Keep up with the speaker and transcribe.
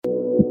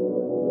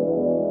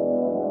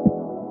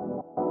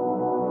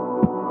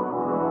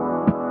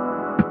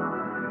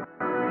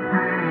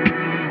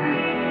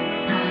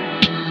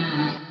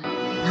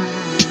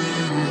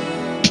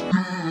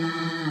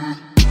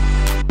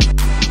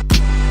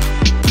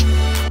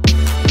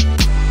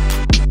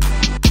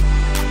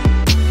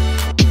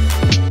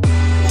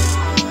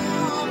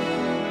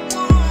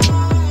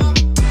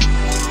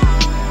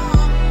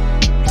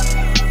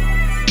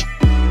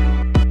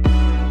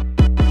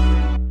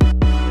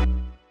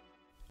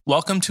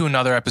Welcome to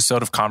another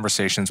episode of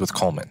Conversations with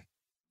Coleman.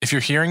 If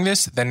you're hearing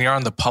this, then you're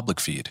on the public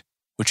feed,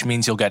 which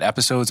means you'll get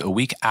episodes a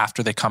week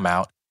after they come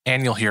out,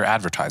 and you'll hear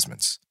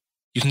advertisements.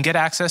 You can get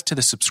access to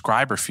the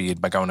subscriber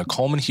feed by going to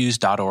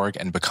colemanhughes.org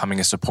and becoming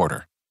a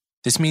supporter.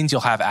 This means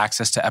you'll have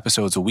access to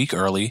episodes a week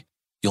early,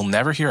 you'll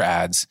never hear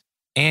ads,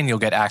 and you'll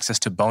get access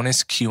to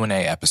bonus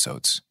Q&A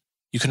episodes.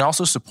 You can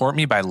also support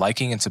me by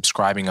liking and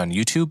subscribing on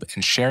YouTube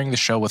and sharing the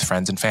show with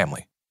friends and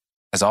family.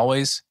 As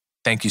always,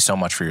 thank you so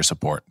much for your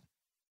support.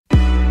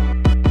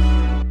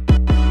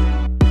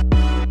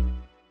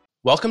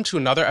 Welcome to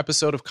another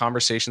episode of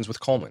Conversations with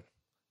Coleman.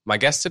 My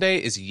guest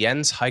today is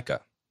Jens Heycke.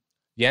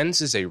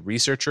 Jens is a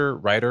researcher,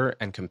 writer,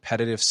 and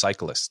competitive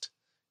cyclist.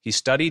 He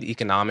studied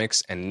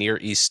economics and Near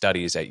East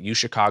studies at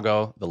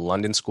UChicago, the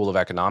London School of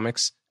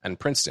Economics, and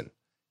Princeton.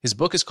 His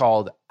book is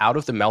called Out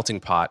of the Melting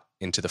Pot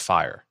into the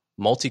Fire: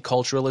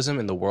 Multiculturalism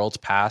in the World's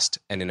Past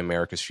and in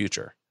America's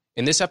Future.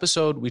 In this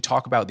episode, we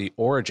talk about the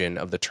origin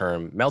of the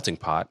term melting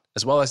pot,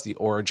 as well as the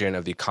origin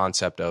of the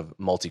concept of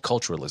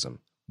multiculturalism.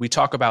 We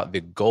talk about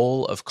the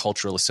goal of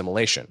cultural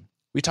assimilation.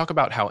 We talk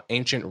about how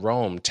ancient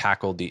Rome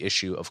tackled the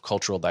issue of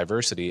cultural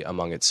diversity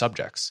among its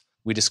subjects.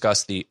 We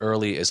discuss the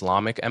early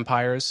Islamic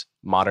empires,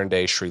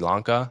 modern-day Sri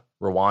Lanka,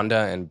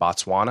 Rwanda and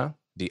Botswana,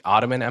 the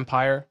Ottoman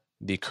Empire,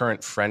 the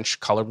current French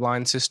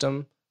colorblind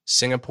system,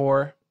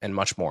 Singapore, and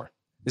much more.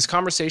 This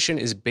conversation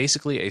is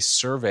basically a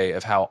survey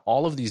of how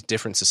all of these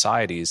different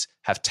societies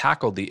have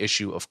tackled the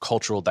issue of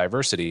cultural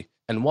diversity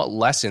and what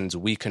lessons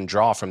we can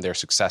draw from their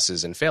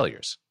successes and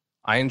failures.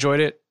 I enjoyed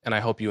it, and I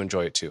hope you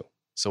enjoy it too.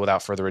 So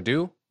without further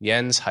ado,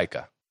 Jens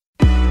Heycke.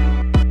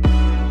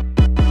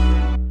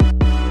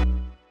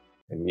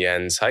 And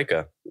Jens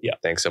Heycke,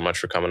 thanks so much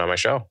for coming on my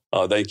show.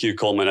 Thank you,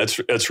 Coleman.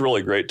 It's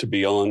really great to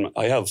be on.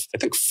 I have, I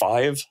think,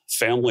 5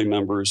 family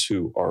members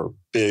who are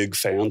big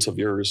fans of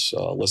yours,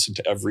 listen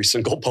to every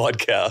single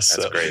podcast.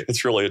 That's great.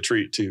 It's really a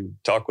treat to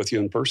talk with you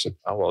in person.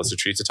 Oh, well, it's a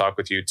treat to talk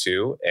with you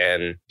too.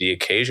 And the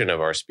occasion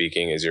of our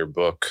speaking is your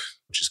book,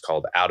 which is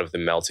called Out of the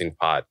Melting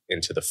Pot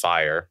into the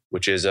Fire,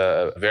 which is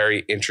a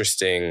very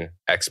interesting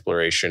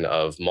exploration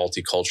of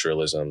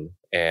multiculturalism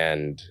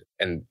and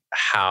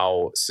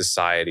how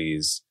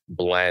societies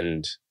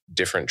blend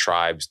different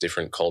tribes,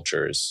 different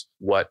cultures,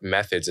 what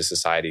methods a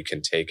society can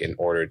take in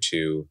order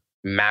to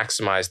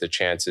maximize the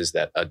chances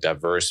that a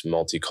diverse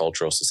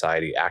multicultural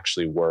society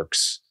actually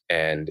works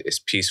and is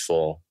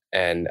peaceful.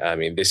 And I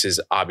mean, this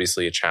is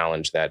obviously a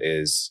challenge that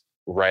is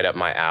right up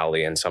my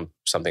alley and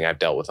something I've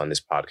dealt with on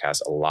this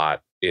podcast a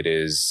lot. It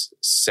is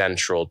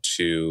central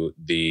to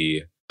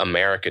the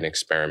American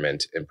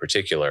experiment in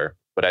particular.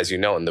 But as you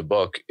know in the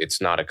book,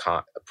 it's not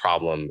a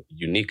problem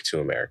unique to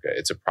America.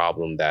 It's a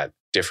problem that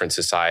different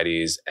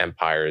societies,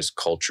 empires,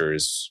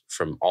 cultures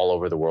from all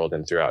over the world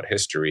and throughout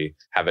history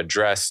have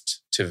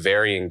addressed to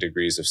varying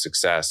degrees of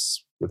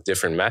success with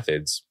different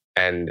methods.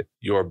 And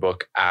your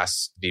book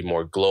asks the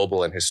more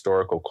global and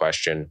historical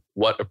question,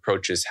 what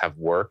approaches have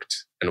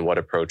worked and what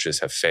approaches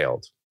have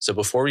failed? So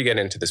before we get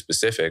into the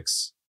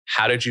specifics,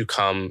 how did you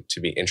come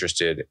to be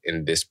interested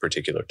in this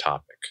particular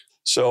topic?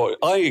 So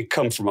I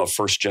come from a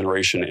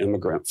first-generation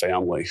immigrant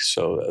family,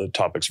 so the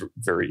topic's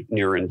very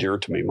near and dear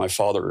to me. My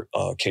father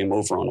came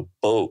over on a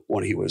boat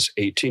when he was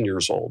 18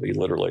 years old. He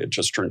literally had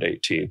just turned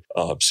 18,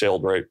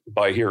 sailed right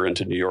by here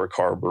into New York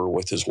Harbor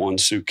with his one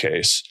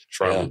suitcase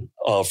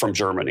from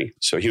Germany.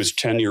 So he was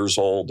 10 years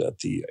old at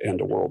the end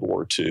of World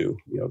War II. You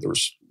know, there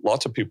was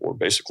lots of people were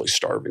basically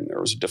starving there.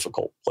 It was a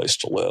difficult place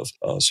to live.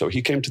 So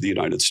he came to the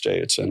United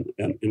States, and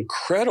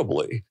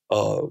incredibly,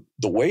 the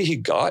way he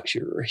got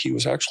here, he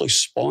was actually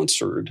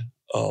sponsored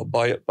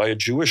by a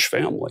Jewish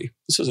family.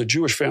 This is a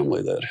Jewish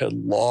family that had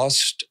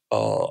lost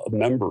a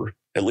member,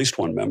 at least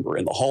one member,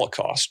 in the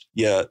Holocaust.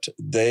 Yet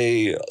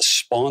they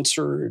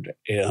sponsored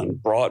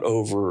and brought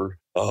over,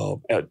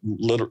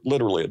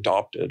 literally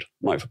adopted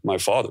my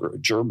father, a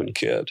German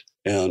kid.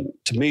 And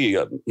to me,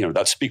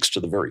 that speaks to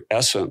the very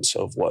essence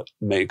of what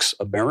makes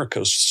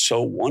America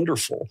so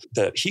wonderful,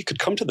 that he could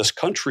come to this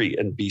country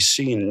and be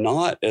seen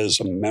not as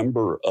a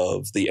member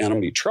of the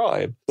enemy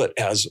tribe, but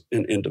as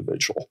an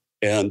individual.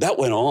 And that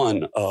went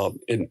on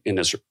in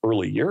his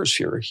early years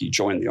here. He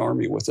joined the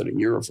Army within a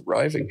year of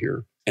arriving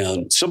here.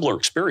 And similar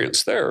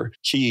experience there.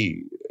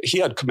 He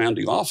had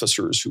commanding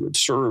officers who had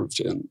served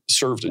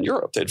in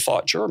Europe. They'd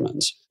fought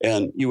Germans.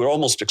 And you would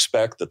almost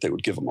expect that they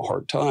would give him a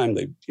hard time.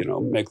 They'd,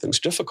 make things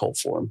difficult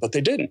for him. But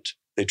they didn't.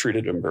 They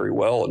treated him very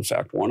well. In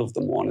fact, one of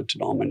them wanted to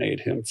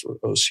nominate him for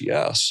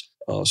OCS.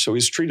 So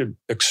he's treated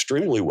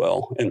extremely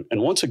well. And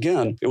once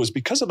again, it was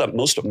because of that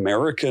most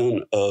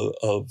American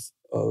of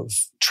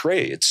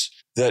traits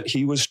that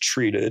he was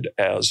treated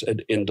as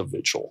an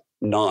individual,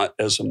 not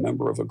as a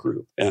member of a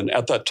group. And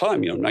at that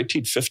time,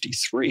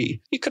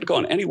 1953, he could have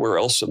gone anywhere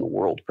else in the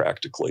world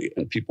practically,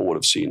 and people would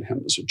have seen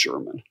him as a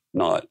German,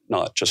 not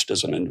just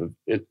as an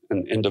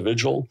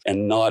individual,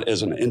 and not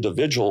as an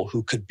individual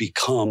who could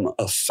become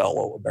a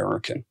fellow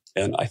American.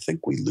 And I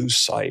think we lose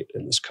sight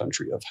in this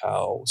country of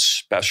how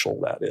special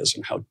that is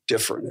and how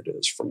different it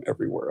is from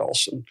everywhere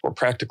else, or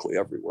practically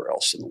everywhere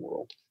else in the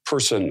world.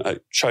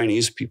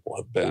 Chinese people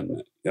have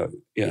been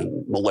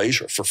in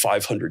Malaysia for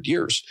 500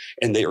 years,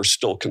 and they are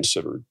still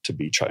considered to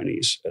be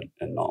Chinese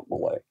and not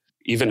Malay.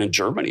 Even in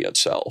Germany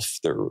itself,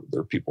 there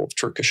are people of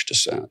Turkish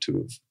descent who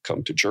have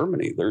come to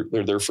Germany.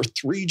 They're there for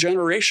 3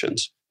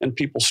 generations, and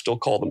people still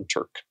call them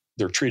Turk.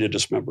 They're treated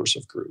as members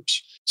of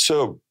groups.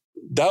 So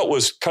that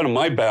was kind of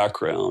my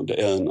background,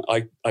 and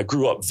I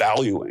grew up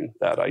valuing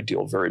that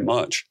ideal very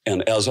much.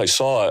 And as I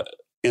saw it,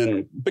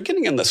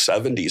 beginning in the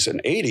 70s and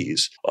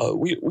 80s,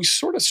 we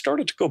sort of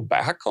started to go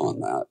back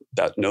on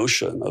that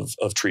notion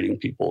of treating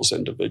people as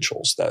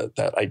individuals.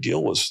 That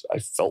ideal I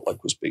felt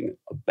like was being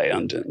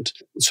abandoned.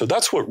 So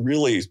that's what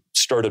really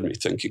started me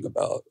thinking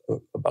about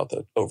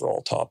the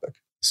overall topic.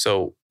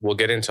 So we'll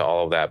get into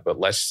all of that, but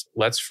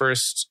let's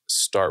first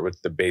start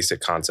with the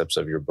basic concepts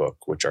of your book,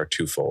 which are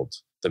twofold: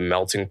 the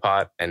melting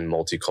pot and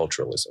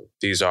multiculturalism.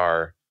 These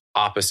are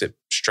opposite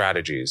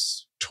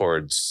strategies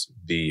towards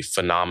the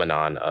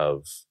phenomenon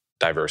of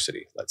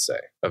diversity, let's say,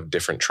 of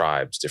different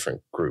tribes,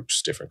 different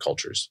groups, different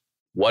cultures.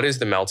 What is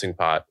the melting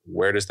pot?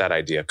 Where does that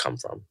idea come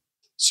from?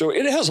 So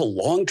it has a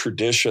long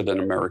tradition in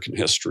American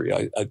history.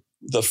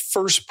 The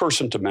first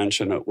person to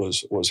mention it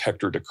was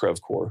Hector de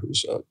Crevecoeur,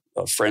 who's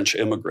a French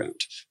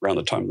immigrant around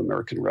the time of the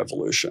American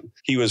Revolution.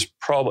 He was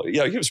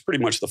pretty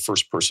much the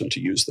first person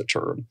to use the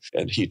term.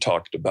 And he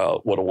talked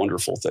about what a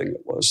wonderful thing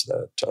it was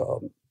that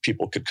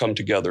people could come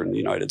together in the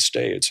United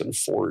States and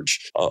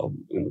forge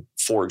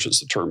is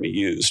the term he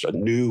used, a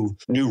new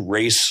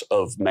race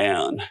of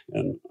man.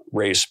 And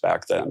race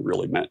back then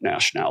really meant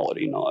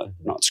nationality,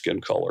 not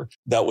skin color.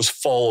 That was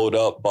followed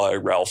up by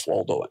Ralph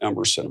Waldo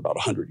Emerson about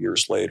 100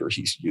 years later.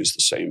 He used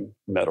the same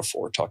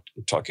metaphor,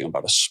 talking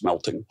about a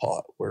smelting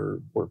pot where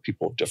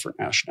people of different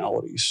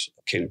nationalities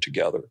came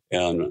together.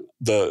 And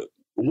the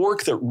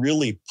work that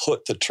really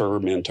put the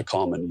term into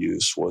common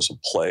use was a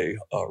play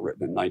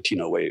written in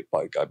 1908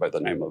 by a guy by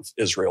the name of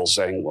Israel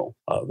Zangwill.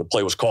 The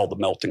play was called The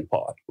Melting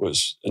Pot. It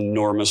was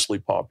enormously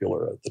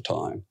popular at the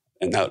time.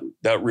 And that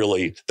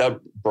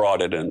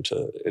brought it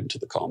into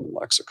the common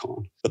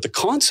lexicon. But the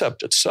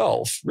concept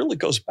itself really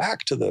goes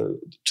back to the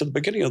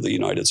beginning of the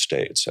United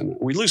States. And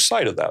we lose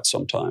sight of that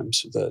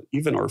sometimes, that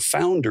even our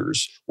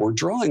founders were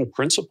drawing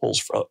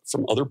principles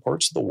from other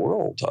parts of the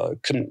world.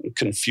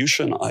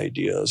 Confucian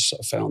ideas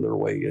found their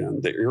way in.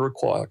 The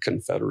Iroquois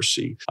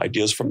Confederacy,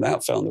 ideas from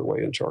that found their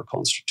way into our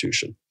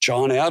Constitution.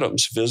 John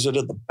Adams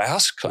visited the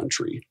Basque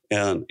Country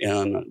and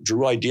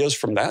drew ideas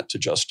from that to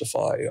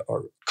justify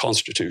our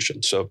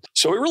Constitution. So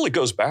it really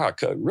goes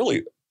back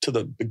really to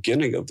the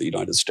beginning of the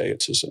United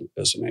States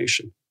as a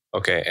nation.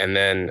 Okay, and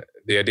then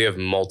the idea of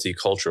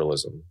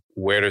multiculturalism,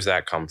 where does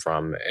that come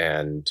from,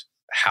 and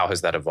how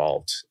has that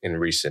evolved in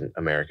recent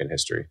American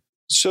history?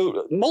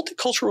 So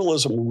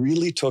multiculturalism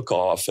really took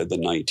off in the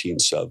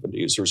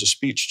 1970s. There was a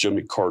speech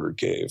Jimmy Carter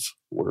gave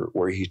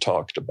where he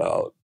talked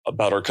about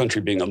our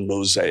country being a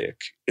mosaic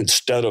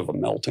instead of a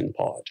melting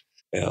pot.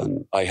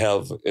 And I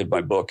have in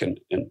my book an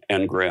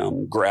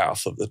engram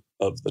graph of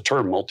the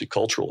term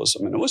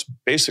multiculturalism, and it was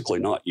basically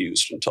not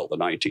used until the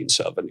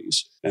 1970s,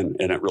 and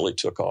it really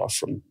took off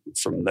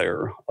from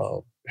there.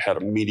 Had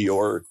a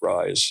meteoric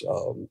rise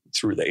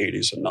through the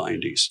 80s and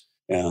 90s,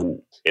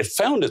 and it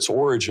found its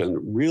origin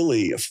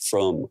really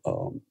from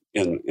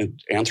in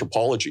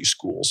anthropology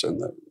schools in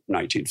the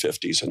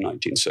 1950s and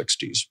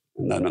 1960s,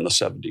 and then in the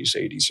 70s,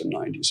 80s, and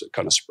 90s, it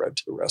kind of spread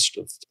to the rest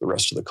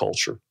of the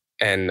culture.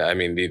 And I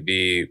mean,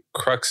 the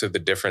crux of the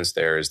difference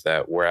there is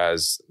that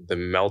whereas the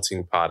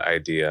melting pot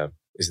idea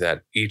is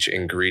that each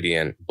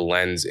ingredient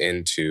blends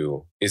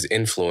into, is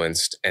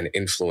influenced and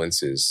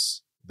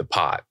influences the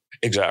pot.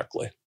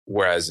 Exactly.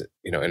 Whereas,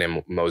 in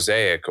a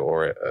mosaic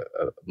or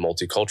a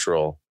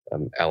multicultural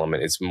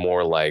element, it's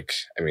more like,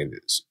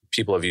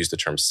 people have used the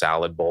term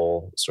salad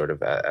bowl sort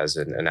of as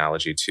an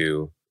analogy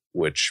to,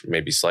 which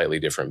may be slightly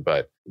different,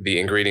 but the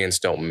ingredients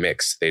don't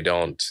mix. They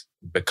don't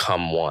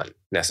become one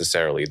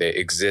necessarily. They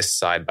exist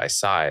side by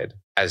side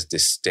as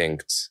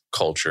distinct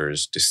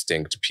cultures,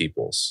 distinct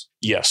peoples.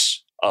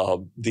 Yes.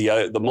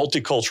 The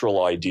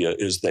multicultural idea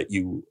is that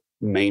you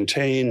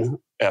maintain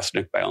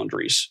ethnic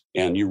boundaries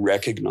and you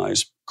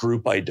recognize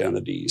group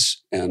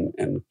identities and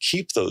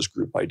keep those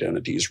group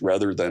identities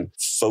rather than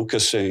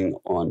focusing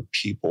on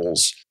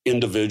people's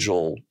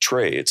individual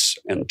traits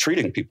and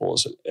treating people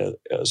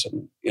as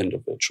an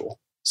individual.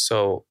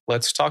 So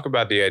let's talk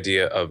about the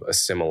idea of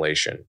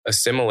assimilation.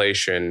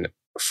 Assimilation,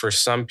 for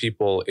some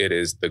people, it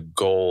is the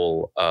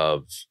goal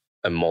of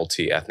a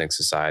multi-ethnic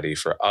society.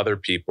 For other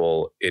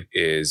people, it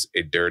is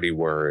a dirty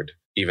word,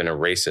 even a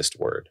racist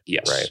word.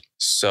 Yes. Right.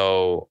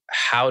 So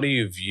how do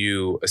you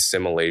view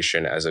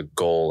assimilation as a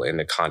goal in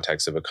the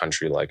context of a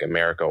country like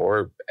America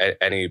or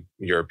any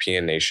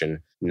European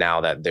nation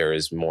now that there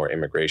is more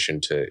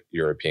immigration to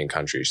European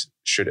countries?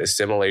 Should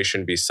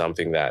assimilation be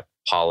something that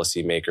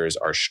policymakers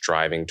are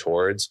striving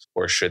towards,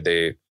 or should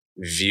they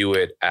view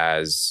it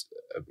as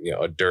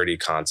a dirty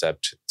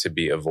concept to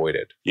be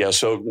avoided. Yeah,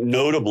 so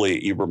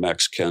notably, Ibram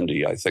X.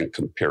 Kendi, I think,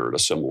 compared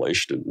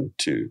assimilation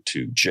to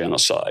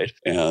genocide.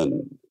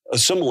 And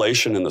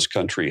assimilation in this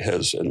country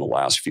has, in the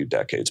last few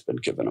decades, been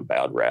given a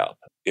bad rap.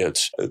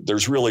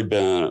 There's really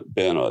been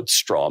a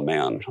straw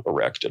man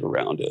erected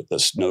around it.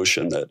 This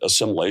notion that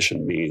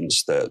assimilation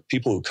means that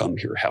people who come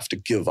here have to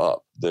give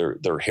up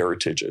their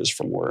heritages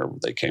from wherever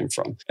they came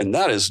from. And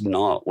that is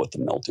not what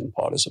the melting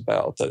pot is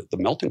about. The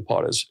melting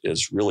pot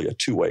is really a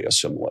two-way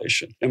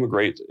assimilation.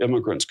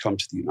 Immigrants come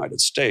to the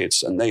United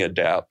States and they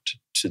adapt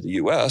to the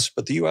U.S.,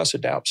 but the U.S.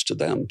 adapts to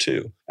them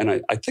too.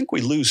 And I think we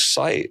lose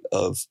sight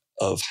of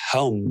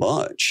how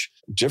much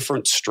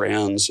different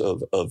strands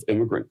of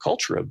immigrant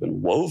culture have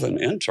been woven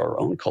into our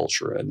own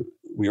culture. And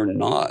we are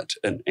not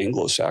an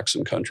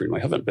Anglo-Saxon country, and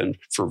we haven't been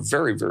for a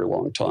very, very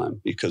long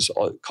time, because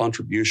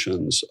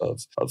contributions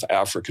of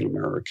African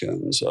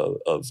Americans,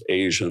 of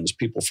Asians,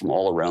 people from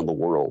all around the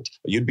world,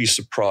 you'd be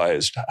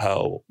surprised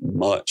how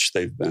much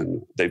they've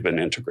been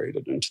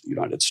integrated into the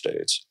United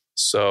States.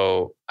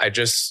 So I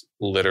just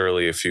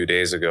literally a few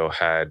days ago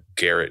had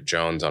Garrett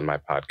Jones on my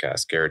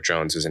podcast. Garrett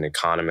Jones is an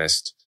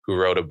economist who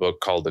wrote a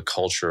book called The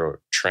Cultural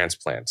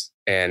Transplant.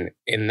 And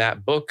in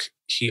that book,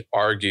 he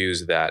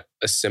argues that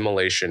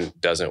assimilation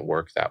doesn't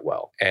work that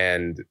well.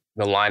 And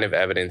the line of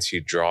evidence he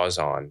draws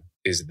on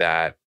is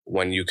that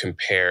when you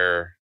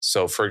compare,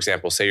 so for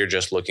example, say you're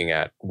just looking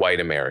at white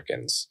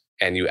Americans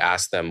and you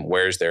ask them,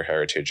 where's their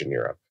heritage in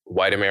Europe?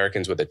 White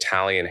Americans with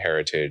Italian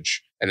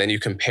heritage, and then you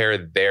compare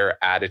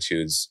their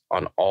attitudes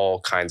on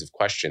all kinds of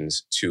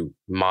questions to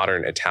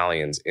modern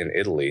Italians in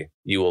Italy,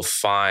 you will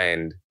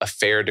find a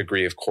fair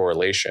degree of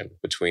correlation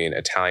between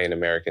Italian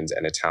Americans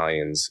and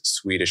Italians,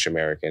 Swedish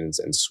Americans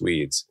and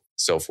Swedes,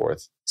 so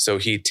forth. So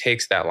he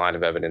takes that line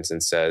of evidence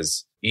and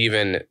says,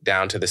 even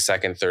down to the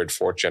second, third,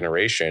 fourth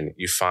generation,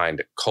 you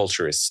find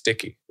culture is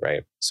sticky,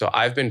 right? So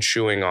I've been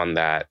chewing on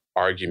that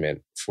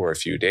argument for a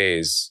few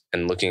days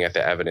and looking at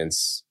the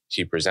evidence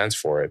he presents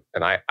for it.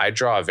 And I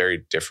draw a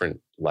very different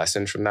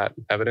lesson from that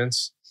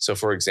evidence. So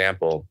for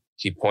example,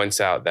 he points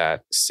out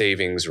that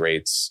savings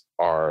rates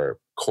are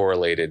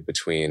correlated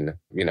between,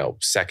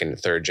 second,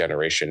 third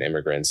generation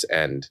immigrants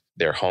and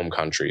their home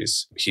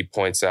countries. He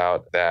points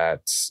out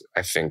that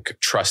I think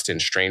trust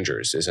in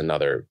strangers is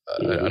another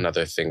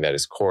thing that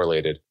is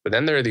correlated. But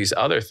then there are these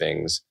other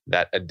things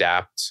that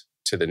adapt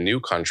to the new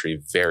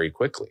country very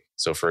quickly.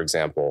 So for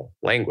example,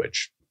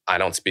 language. I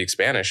don't speak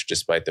Spanish,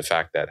 despite the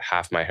fact that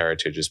half my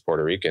heritage is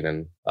Puerto Rican,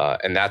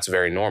 and that's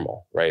very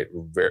normal, right?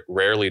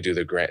 Rarely does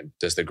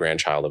the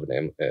grandchild of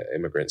an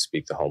immigrant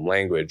speak the home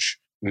language.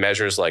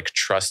 Measures like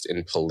trust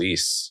in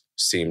police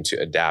seem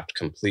to adapt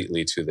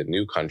completely to the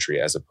new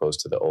country as opposed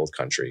to the old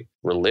country.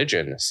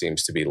 Religion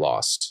seems to be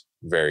lost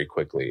very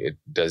quickly.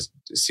 It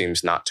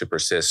seems not to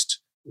persist,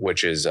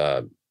 which is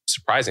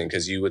surprising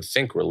because you would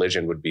think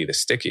religion would be the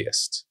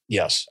stickiest.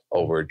 Yes.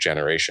 Over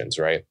generations,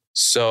 right?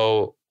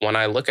 So when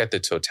I look at the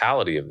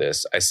totality of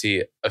this, I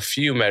see a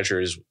few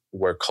measures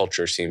where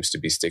culture seems to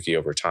be sticky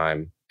over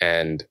time,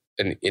 and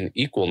an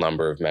equal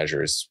number of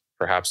measures,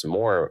 perhaps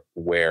more,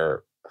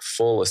 where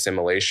full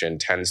assimilation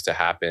tends to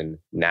happen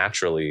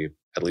naturally,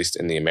 at least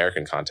in the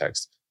American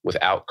context,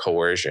 without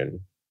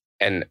coercion.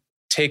 And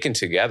taken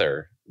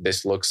together,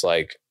 this looks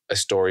like a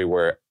story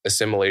where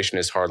assimilation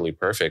is hardly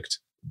perfect,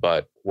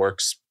 but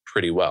works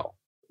pretty well.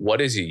 What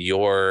is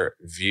your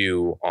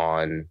view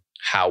on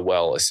how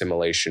well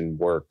assimilation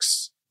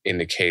works in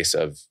the case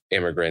of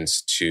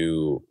immigrants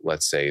to,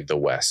 let's say, the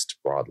West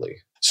broadly?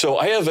 So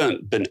I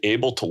haven't been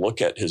able to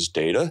look at his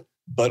data,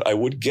 but I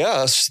would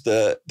guess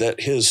that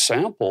his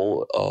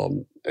sample,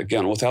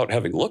 again, without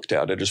having looked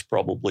at it, is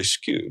probably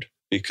skewed.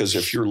 Because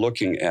if you're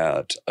looking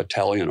at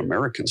Italian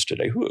Americans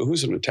today,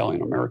 who's an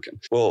Italian American?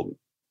 Well,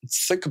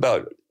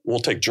 we'll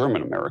take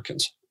German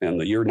Americans. In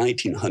the year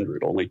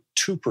 1900, only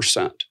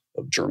 2%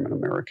 of German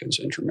Americans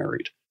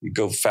intermarried. You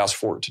go fast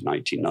forward to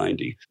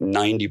 1990,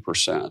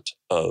 90%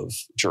 of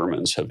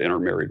Germans have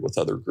intermarried with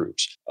other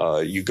groups.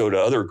 You go to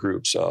other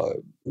groups,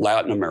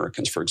 Latin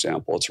Americans, for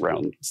example, it's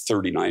around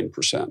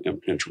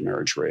 39%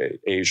 intermarriage rate,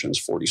 Asians,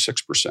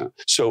 46%.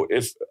 So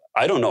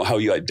I don't know how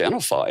you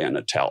identify an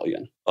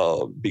Italian,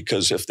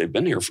 because if they've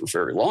been here for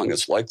very long,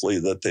 it's likely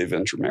that they've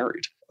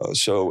intermarried.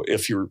 So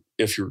if you're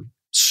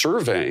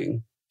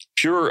surveying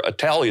pure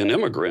Italian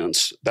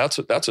immigrants, that's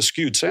a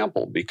skewed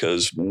sample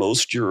because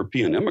most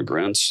European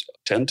immigrants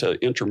tend to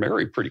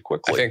intermarry pretty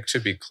quickly. I think, to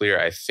be clear,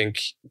 I think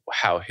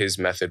how his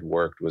method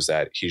worked was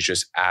that he's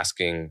just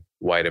asking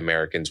white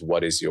Americans,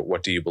 what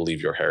do you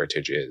believe your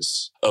heritage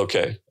is?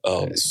 Okay.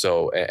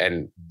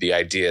 And the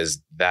idea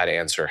is that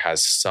answer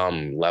has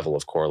some level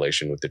of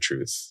correlation with the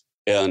truth.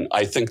 And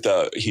I think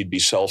that he'd be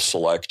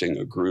self-selecting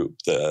a group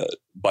that,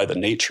 by the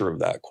nature of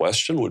that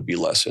question, would be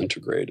less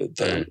integrated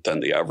than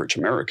the average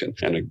American.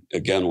 And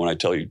again, when I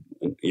tell you,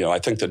 I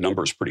think the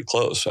number is pretty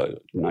close.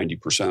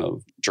 90%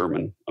 of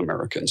German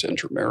Americans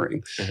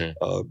intermarrying.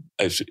 Mm-hmm.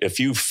 If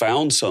you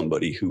found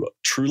somebody who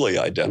truly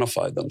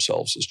identified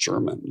themselves as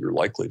German, you're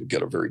likely to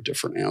get a very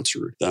different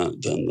answer than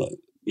the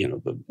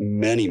the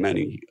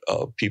many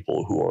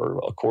people who are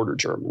a quarter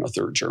German, a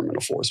third German,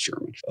 a fourth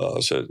German.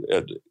 So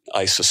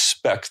I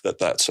suspect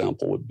that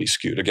sample would be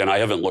skewed. Again, I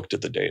haven't looked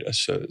at the data,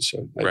 so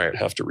I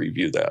have to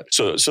review that.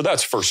 So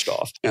that's first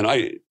off. And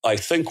I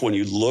think when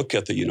you look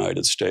at the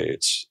United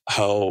States,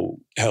 how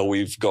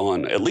we've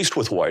gone, at least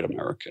with white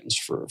Americans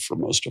for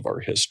most of our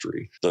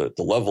history, the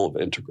level of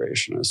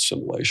integration and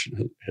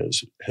assimilation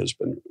has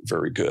been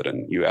very good.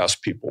 And you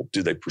ask people,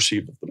 do they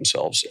perceive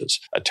themselves as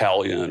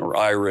Italian or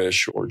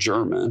Irish or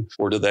German,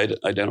 or do they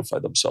identify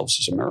themselves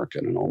as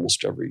American? And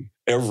almost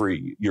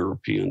every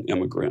European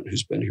immigrant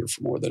who's been here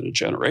for more than a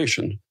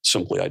generation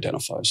simply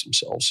identifies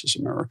themselves as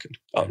American.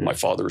 My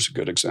father is a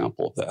good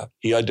example of that.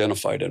 He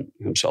identified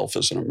himself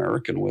as an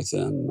American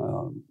within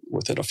a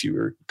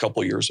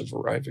couple of years of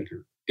arriving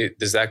here.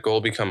 Does that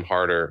goal become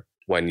harder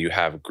when you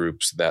have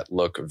groups that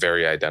look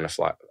very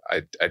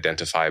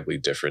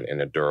identifiably different in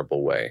a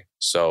durable way?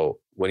 So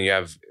when you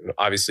have,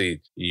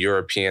 obviously,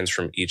 Europeans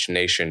from each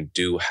nation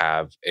do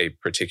have a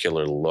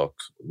particular look,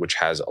 which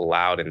has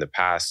allowed in the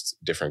past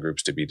different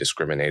groups to be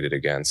discriminated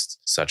against,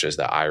 such as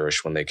the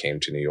Irish when they came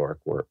to New York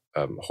were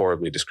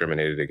horribly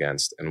discriminated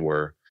against and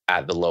were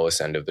at the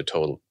lowest end of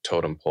the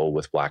totem pole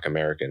with Black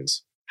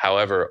Americans.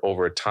 However,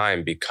 over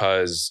time,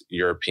 because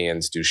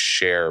Europeans do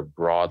share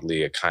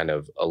broadly a kind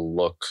of a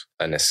look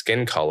and a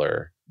skin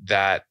color,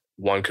 that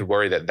one could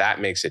worry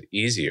that makes it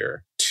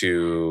easier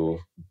to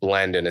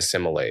blend and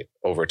assimilate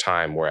over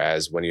time.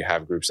 Whereas when you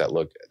have groups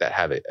that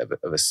have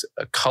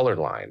a color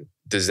line,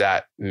 does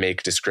that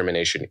make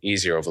discrimination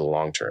easier over the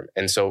long term?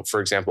 And so, for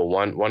example,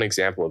 one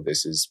example of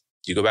this is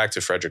you go back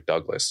to Frederick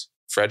Douglass.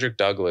 Frederick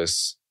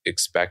Douglass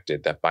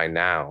expected that by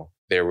now,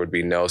 there would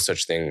be no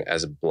such thing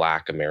as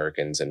Black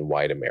Americans and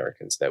white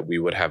Americans, that we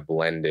would have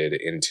blended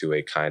into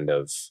a kind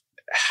of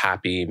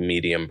happy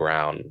medium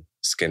brown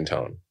skin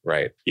tone,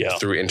 right? Yeah.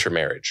 Through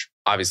intermarriage.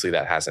 Obviously,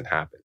 that hasn't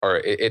happened, or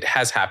it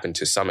has happened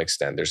to some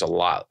extent. There's a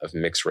lot of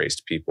mixed race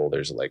people.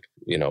 There's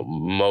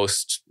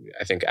most,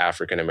 I think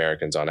African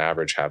Americans on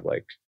average have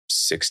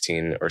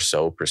 16 or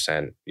so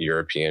 %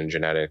 European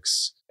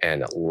genetics.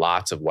 And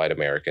lots of white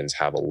Americans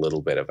have a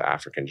little bit of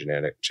African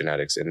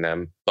genetics in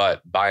them.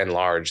 But by and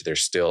large, there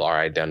still are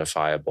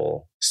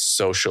identifiable,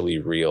 socially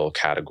real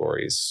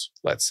categories,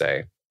 let's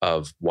say,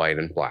 of white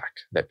and Black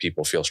that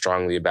people feel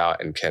strongly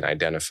about and can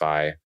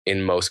identify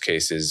in most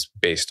cases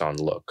based on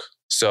look.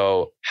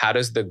 So how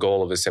does the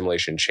goal of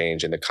assimilation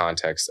change in the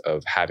context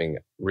of having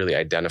really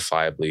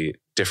identifiably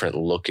different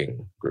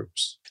looking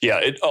groups? Yeah,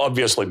 it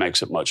obviously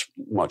makes it much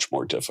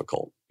more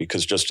difficult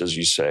because, just as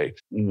you say,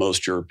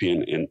 most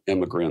European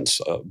immigrants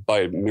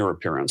by mere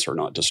appearance are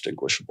not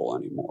distinguishable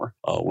anymore.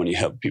 When you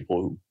have people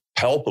who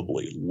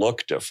palpably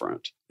look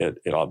different,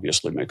 it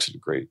obviously makes it a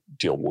great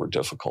deal more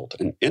difficult.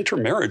 And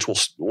intermarriage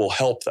will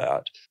help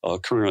that.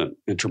 Current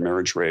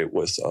intermarriage rate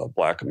with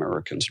Black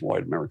Americans and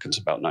white Americans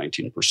about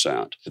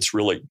 19%. It's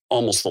really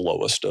almost the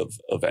lowest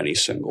of any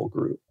single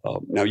group.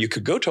 Now, you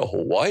could go to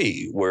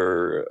Hawaii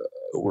where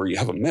you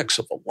have a mix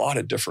of a lot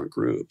of different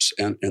groups.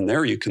 And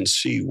there you can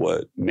see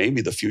what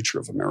maybe the future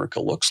of America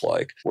looks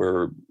like,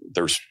 where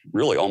there's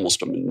really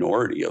almost a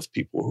minority of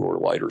people who are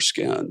lighter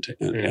skinned.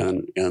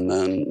 And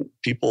then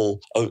people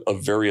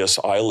of various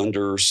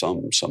islanders,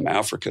 some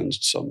Africans,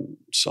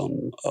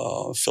 some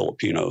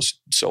Filipinos,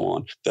 so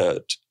on,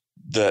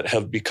 that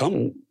have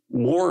become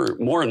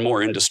more and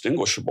more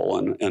indistinguishable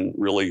and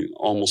really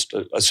almost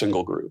a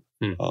single group.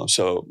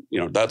 So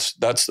that's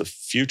the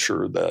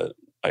future that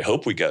I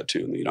hope we get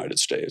to in the United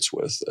States,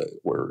 with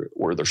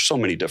where there's so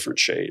many different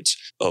shades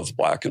of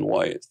Black and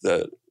white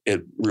that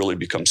it really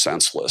becomes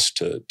senseless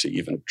to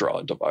even draw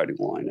a dividing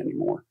line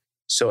anymore.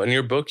 So in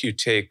your book, you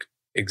take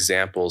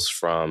examples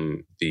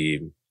from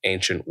the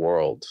ancient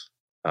world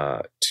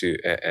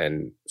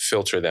and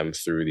filter them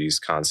through these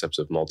concepts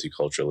of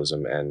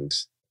multiculturalism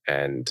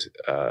and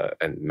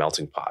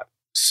melting pot.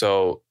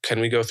 So can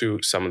we go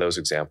through some of those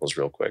examples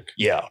real quick?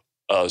 Yeah.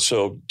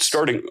 So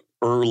starting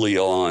early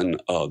on,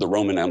 the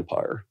Roman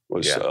Empire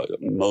was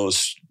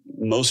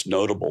most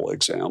notable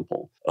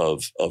example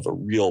of a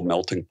real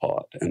melting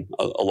pot. And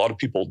a lot of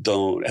people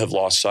have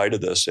lost sight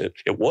of this.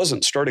 It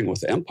wasn't starting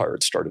with the empire.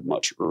 It started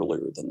much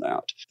earlier than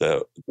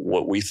that.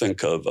 What we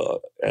think of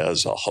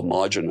as a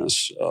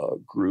homogenous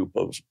group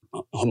of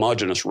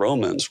homogenous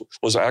Romans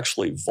was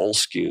actually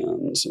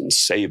Volscians and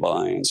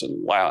Sabines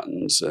and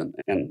Latins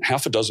and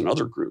half a dozen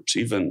other groups.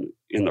 Even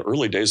in the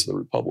early days of the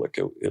Republic,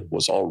 it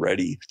was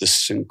already this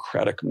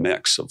syncretic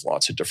mix of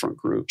lots of different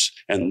groups.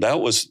 And that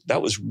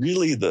was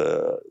really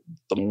the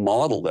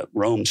model that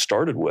Rome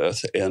started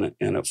with, and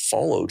it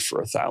followed for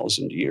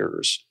 1,000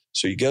 years.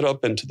 So you get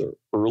up into the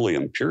early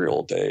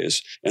imperial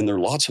days, and there are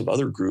lots of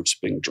other groups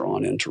being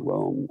drawn into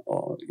Rome,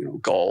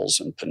 Gauls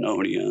and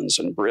Pannonians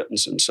and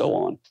Britons and so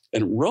on.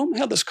 And Rome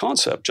had this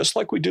concept, just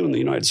like we do in the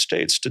United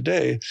States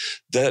today,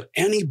 that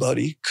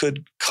anybody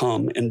could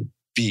come and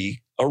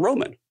be a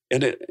Roman.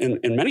 And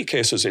in many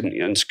cases,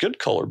 and skin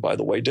color, by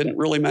the way, didn't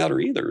really matter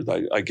either.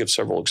 I give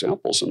several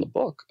examples in the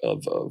book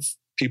of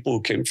people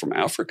who came from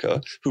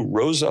Africa who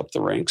rose up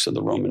the ranks of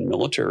the Roman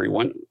military,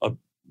 went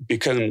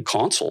became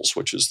consuls,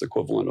 which is the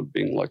equivalent of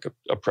being like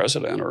a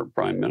president or a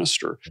prime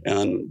minister.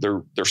 And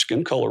their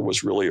skin color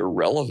was really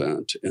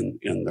irrelevant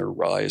in their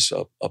rise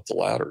up the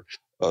ladder.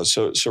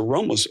 So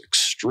Rome was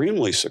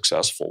extremely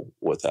successful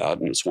with that,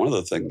 and it's one of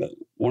the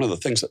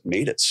things that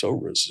made it so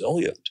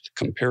resilient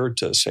compared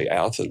to, say,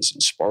 Athens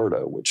and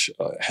Sparta, which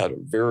had a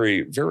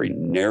very, very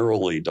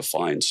narrowly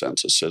defined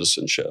sense of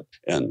citizenship,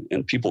 and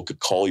people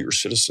could call your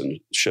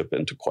citizenship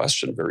into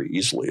question very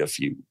easily if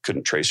you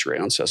couldn't trace your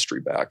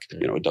ancestry back,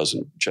 a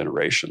dozen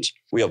generations.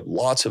 We have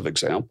lots of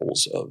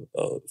examples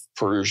of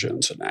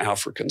Persians and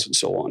Africans and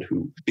so on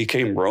who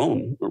became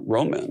Roman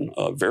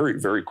very,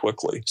 very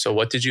quickly. So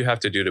what did you have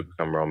to do to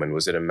become Roman?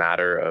 Was it a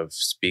matter of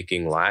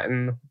speaking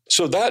Latin?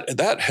 So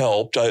that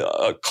helped.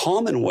 A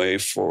common way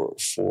for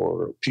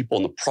people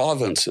in the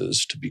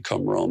provinces to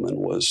become Roman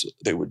was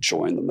they would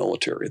join the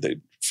military. They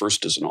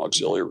first as an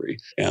auxiliary,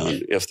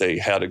 and if they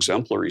had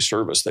exemplary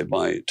service, they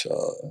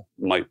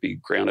might be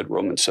granted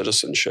Roman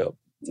citizenship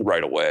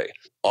right away.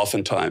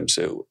 Oftentimes,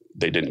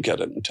 they didn't get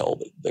it until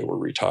they were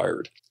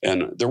retired.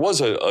 And there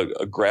was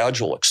a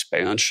gradual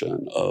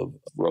expansion of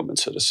Roman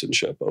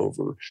citizenship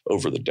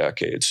over the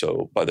decades.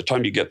 So by the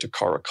time you get to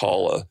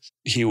Caracalla,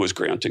 he was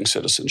granting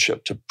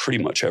citizenship to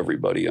pretty much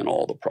everybody in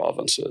all the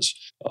provinces.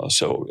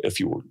 So if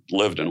you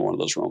lived in one of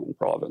those Roman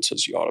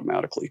provinces, you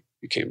automatically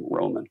became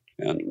Roman.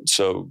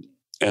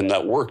 And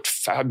that worked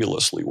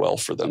fabulously well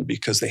for them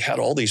because they had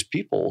all these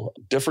people,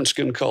 different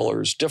skin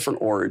colors,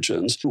 different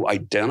origins, who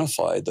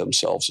identified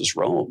themselves as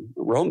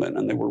Roman,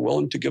 and they were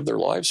willing to give their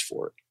lives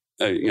for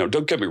it.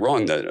 Don't get me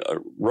wrong,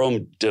 that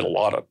Rome did a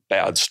lot of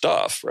bad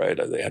stuff, right?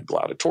 They had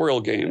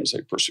gladiatorial games,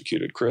 they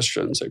persecuted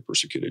Christians, they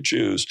persecuted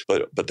Jews,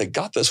 but they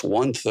got this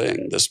one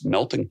thing, this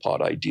melting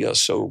pot idea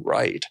so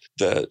right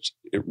that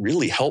it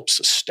really helped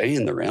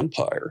sustain their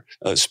empire,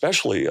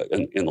 especially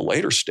in the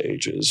later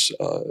stages.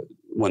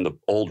 When the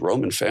old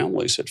Roman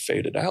families had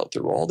faded out,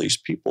 there were all these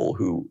people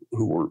who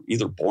were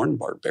either born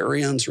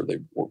barbarians or they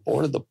were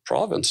born in the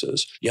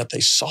provinces, yet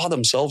they saw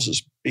themselves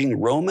as being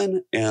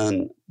Roman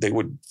and they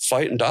would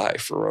fight and die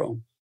for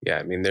Rome. Yeah,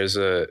 I mean, there's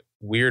a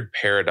weird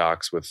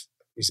paradox with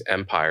these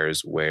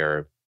empires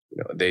where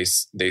they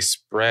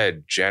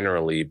spread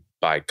generally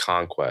by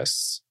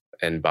conquests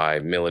and by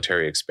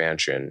military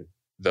expansion,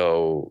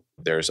 though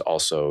there's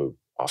also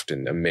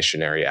often a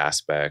missionary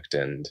aspect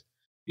and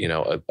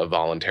a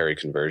voluntary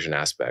conversion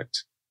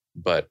aspect.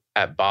 But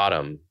at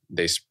bottom,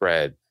 they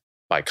spread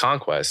by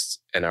conquests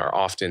and are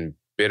often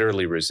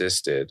bitterly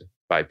resisted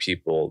by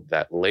people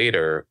that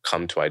later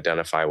come to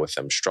identify with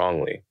them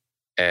strongly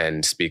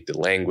and speak the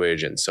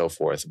language and so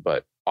forth.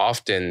 But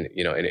often,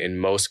 in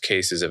most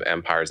cases of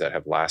empires that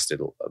have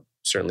lasted,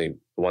 certainly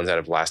the ones that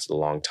have lasted a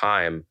long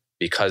time,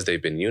 because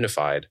they've been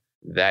unified,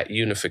 that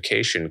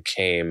unification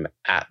came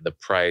at the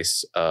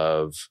price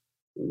of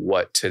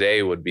what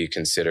today would be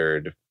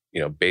considered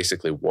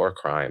basically war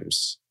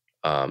crimes,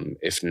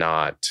 if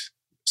not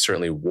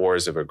certainly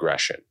wars of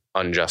aggression,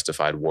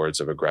 unjustified wars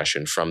of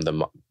aggression from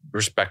the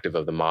perspective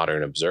of the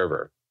modern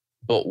observer.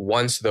 But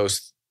once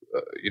those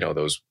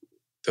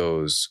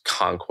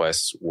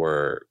conquests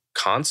were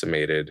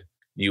consummated,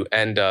 you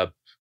end up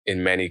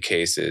in many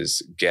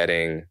cases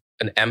getting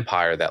an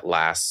empire that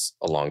lasts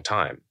a long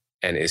time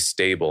and is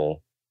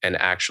stable and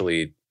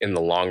actually in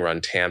the long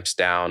run tamps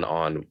down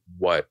on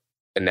what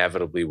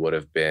inevitably would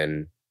have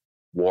been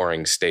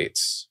warring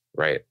states,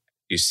 right?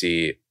 You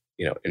see,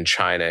 in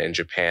China and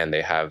Japan,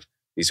 they have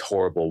these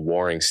horrible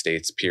warring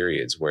states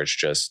periods where it's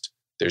just,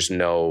 there's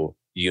no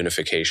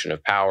unification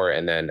of power.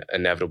 And then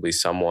inevitably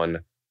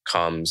someone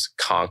comes,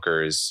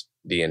 conquers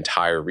the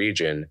entire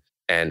region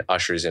and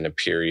ushers in a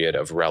period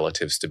of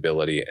relative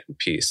stability and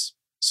peace.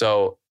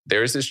 So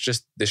there's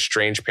this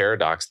strange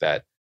paradox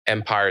that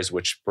empires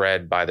which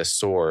spread by the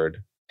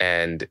sword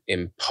and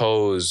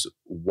impose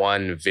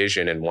one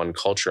vision and one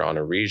culture on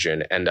a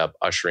region end up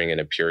ushering in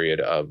a period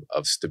of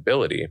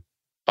stability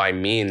by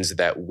means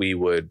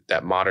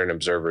that modern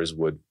observers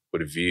would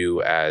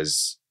view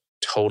as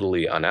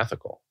totally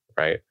unethical,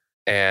 right?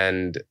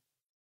 And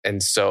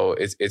so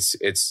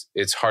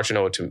it's hard to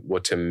know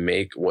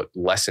what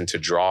lesson to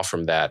draw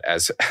from that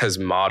as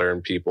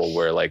modern people,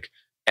 where like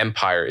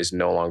empire is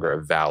no longer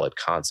a valid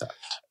concept.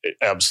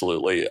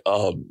 Absolutely.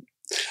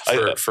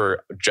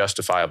 For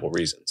justifiable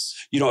reasons.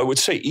 I would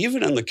say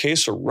even in the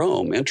case of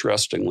Rome,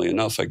 interestingly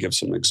enough, I give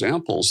some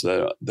examples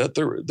that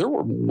there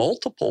were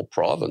multiple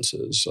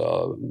provinces,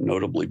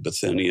 notably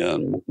Bithynia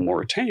and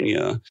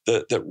Mauritania,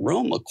 that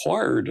Rome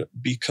acquired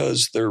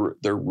because their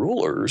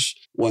rulers,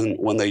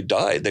 when they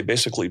died, they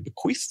basically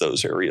bequeathed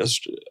those areas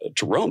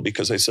to Rome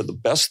because they said the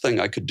best thing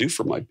I could do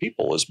for my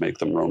people is make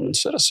them Roman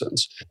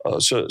citizens.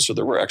 So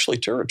there were actually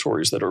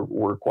territories that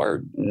were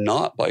acquired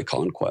not by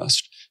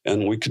conquest.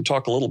 And we can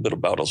talk a little bit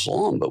about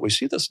Islam, but we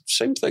see the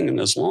same thing in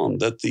Islam,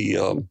 that the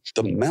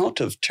amount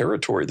of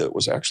territory that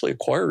was actually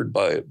acquired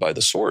by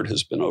the sword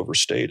has been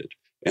overstated.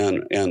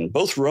 And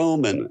both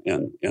Rome and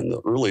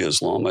the early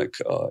Islamic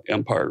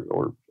empire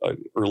or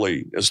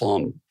early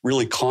Islam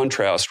really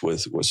contrast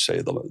with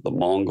say, the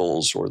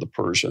Mongols or the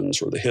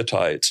Persians or the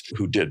Hittites,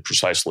 who did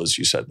precisely as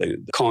you said. They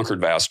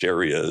conquered vast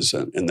areas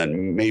and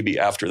then maybe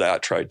after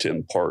that tried to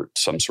impart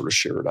some sort of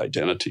shared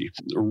identity.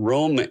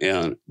 Rome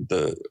and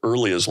the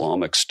early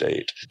Islamic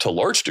state, to a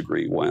large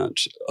degree,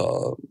 went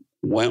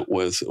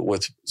with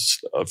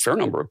a fair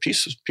number of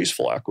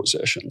peaceful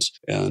acquisitions.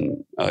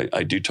 And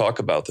I do talk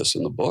about this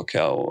in the book,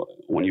 how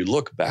when you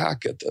look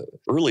back at the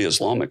early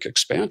Islamic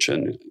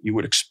expansion, you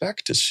would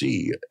expect to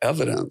see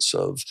evidence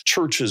of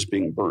churches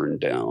being burned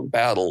down,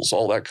 battles,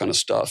 all that kind of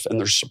stuff. And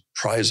there's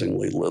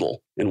surprisingly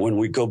little. And when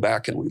we go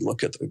back and we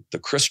look at the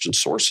Christian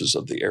sources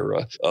of the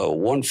era,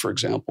 one, for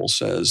example,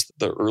 says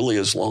the early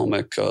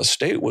Islamic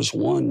state was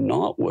won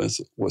not with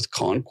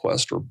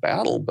conquest or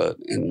battle, but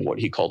in what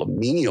he called a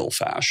menial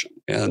fashion.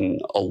 And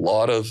a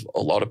lot of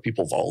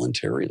people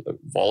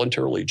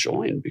voluntarily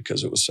joined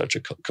because it was such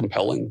a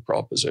compelling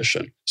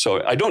proposition.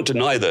 So I don't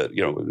deny that,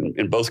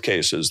 in both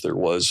cases there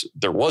was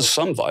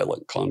some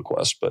violent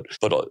conquest, but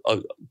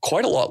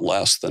quite a lot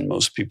less than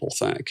most people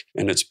think.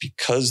 And it's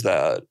because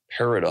that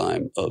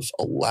paradigm of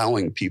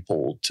allowing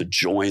people to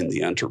join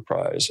the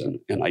enterprise and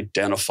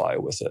identify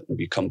with it and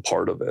become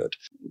part of it,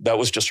 that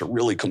was just a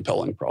really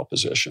compelling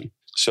proposition.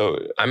 So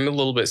I'm a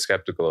little bit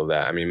skeptical of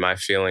that. I mean, my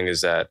feeling is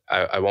that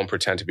I won't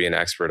pretend to be an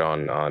expert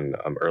on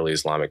early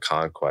Islamic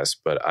conquest,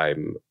 but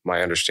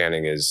my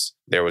understanding is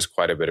there was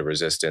quite a bit of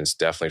resistance,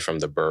 definitely from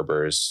the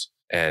Berbers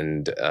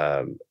and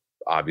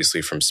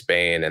obviously from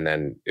Spain, and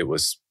then it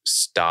was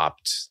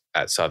stopped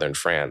at southern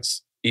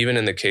France. Even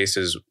in the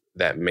cases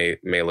that may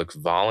look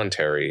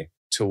voluntary,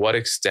 to what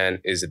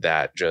extent is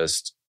that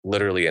just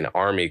literally an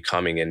army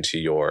coming into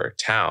your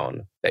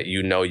town that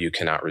you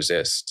cannot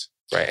resist?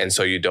 Right. And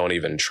so you don't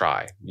even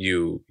try.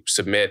 You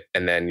submit,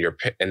 and then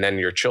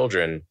your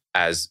children,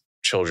 as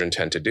children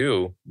tend to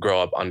do,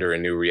 grow up under a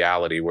new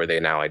reality where they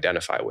now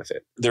identify with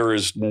it. There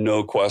is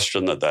no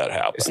question that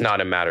happened. It's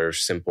not a matter of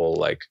simple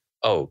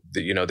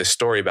the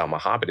story about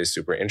Muhammad is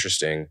super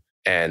interesting.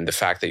 And the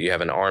fact that you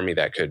have an army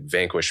that could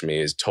vanquish me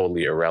is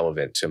totally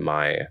irrelevant to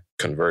my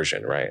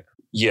conversion, right?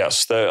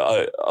 Yes,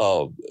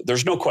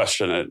 there's no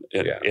question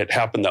it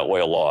happened that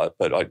way a lot.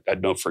 But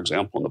I'd note, for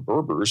example, in the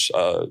Berbers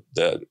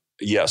that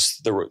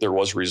yes, there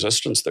was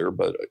resistance there.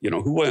 But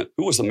who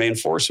was the main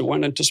force who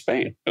went into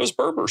Spain? It was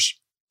Berbers.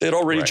 They had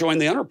already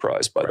joined the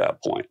enterprise by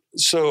that point.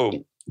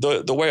 So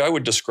the way I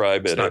would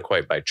describe it's it, not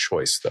quite by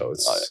choice though.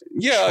 It's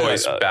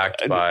choice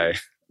backed by.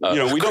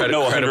 We don't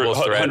know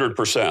 100%.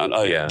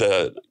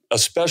 100%.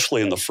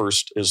 Especially in the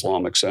first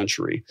Islamic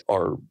century,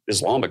 our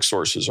Islamic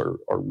sources are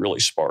really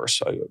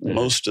sparse.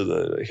 Most of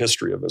the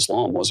history of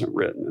Islam wasn't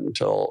written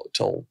until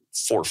 4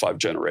 or 5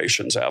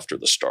 generations after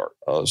the start.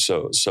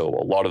 So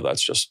a lot of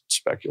that's just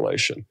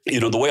speculation.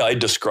 The way I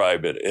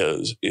describe it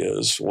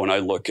is when I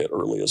look at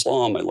early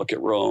Islam, I look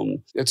at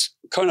Rome. It's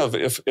kind of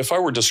if I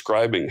were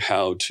describing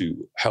how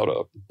to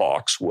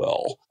box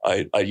well,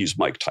 I use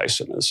Mike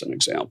Tyson as an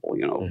example.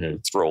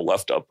 Throw a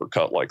left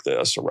uppercut like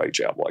this, a right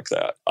jab like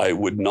that. I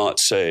would not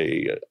say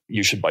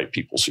you should bite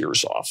people's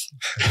ears off,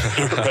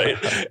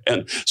 right?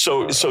 And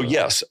so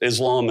yes,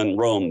 Islam and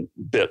Rome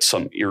bit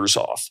some ears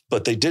off,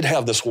 but they did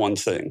have this one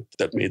thing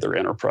that made their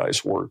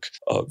enterprise work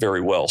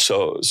very well.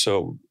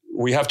 So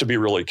we have to be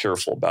really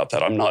careful about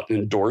that. I'm not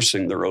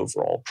endorsing their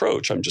overall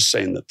approach. I'm just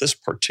saying that this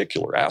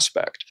particular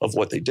aspect of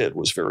what they did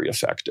was very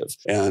effective.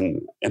 And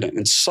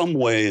in some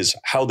ways,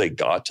 how they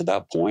got to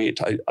that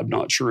point, I'm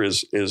not sure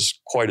is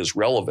quite as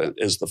relevant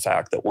as the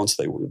fact that once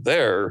they were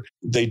there,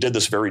 they did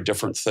this very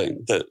different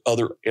thing that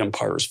other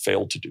empires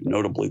failed to do,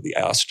 notably the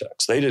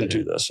Aztecs. They didn't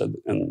do this,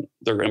 and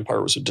their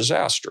empire was a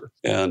disaster.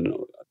 And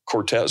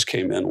Cortez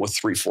came in with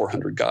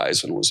 300-400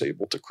 guys and was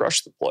able to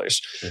crush the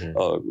place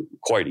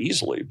quite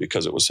easily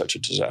because it was such a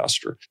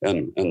disaster.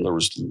 And there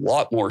was a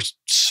lot more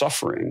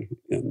suffering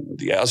in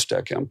the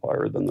Aztec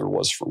Empire than there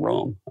was for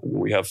Rome. I mean,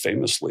 we have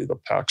famously the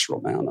Pax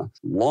Romana,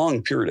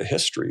 long period of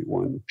history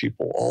when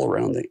people all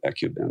around the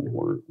Ecubin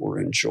were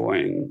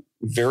enjoying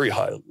very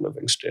high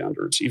living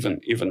standards, even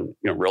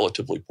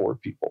relatively poor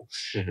people.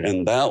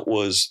 And that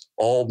was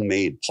all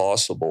made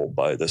possible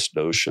by this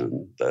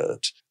notion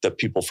that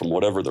people from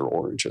whatever their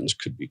origins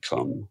could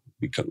become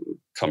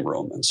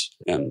Romans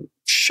and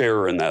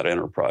share in that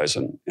enterprise,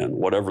 and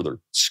whatever their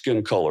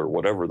skin color,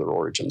 whatever their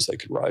origins, they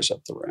could rise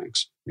up the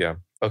ranks. Yeah.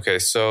 Okay.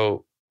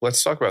 So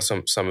let's talk about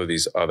some of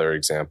these other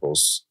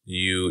examples.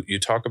 You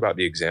talk about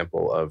the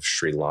example of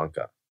Sri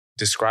Lanka.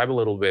 Describe a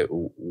little bit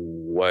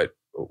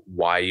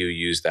why you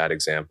use that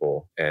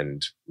example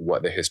and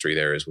what the history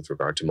there is with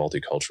regard to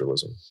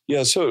multiculturalism.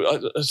 Yeah,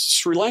 so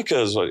Sri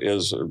Lanka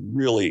is a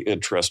really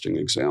interesting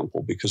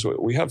example because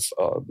we have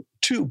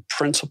 2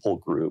 principal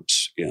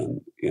groups in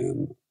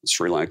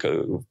Sri Lanka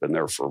who've been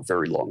there for a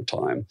very long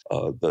time.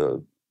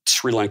 The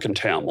Sri Lankan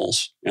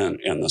Tamils and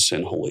the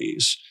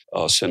Sinhalese.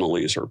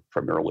 Sinhalese are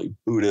primarily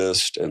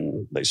Buddhist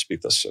and they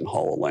speak the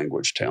Sinhala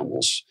language.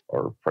 Tamils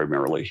are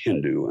primarily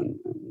Hindu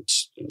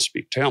and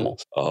speak Tamil.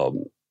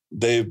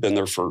 They've been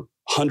there for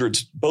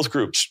hundreds, both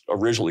groups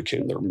originally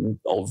came there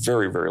a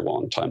very, very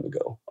long time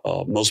ago.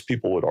 Most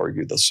people would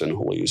argue the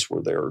Sinhalese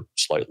were there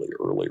slightly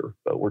earlier,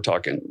 but we're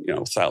talking,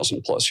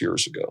 1,000+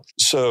 years ago.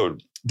 So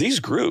these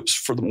groups,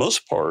 for the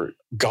most part,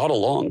 got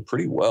along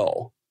pretty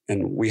well.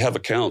 And we have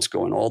accounts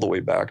going all the way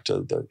back to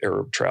the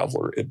Arab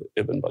traveler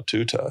Ibn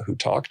Battuta, who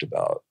talked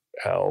about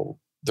how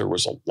there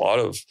was a lot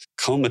of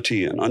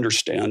comity and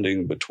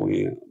understanding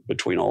between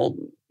all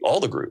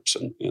the groups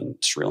in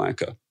Sri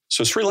Lanka.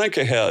 So Sri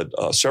Lanka had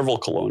several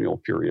colonial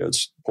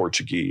periods,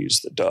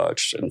 Portuguese, the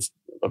Dutch, and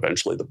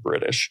eventually the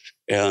British.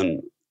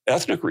 And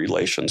ethnic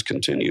relations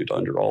continued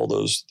under all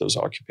those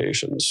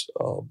occupations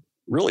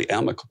really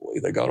amicably.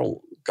 They got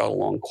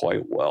along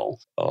quite well,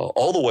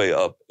 all the way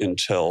up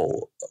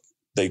until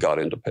they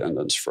got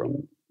independence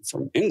from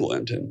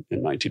England in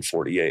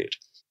 1948.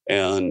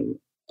 And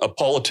a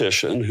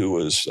politician who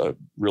was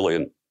really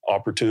an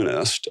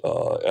opportunist,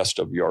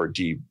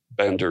 SWRD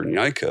Bandar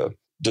Heycke,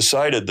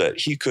 decided that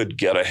he could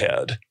get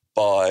ahead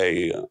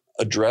by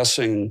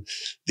addressing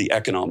the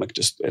economic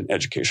and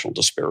educational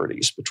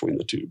disparities between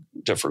the two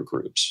different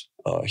groups.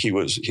 He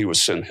was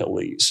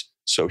Sinhalese.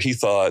 So he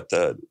thought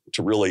that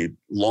to really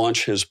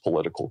launch his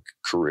political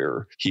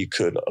career, he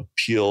could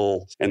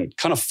appeal and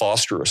kind of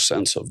foster a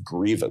sense of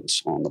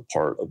grievance on the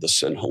part of the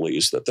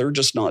Sinhalese that they're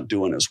just not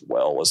doing as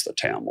well as the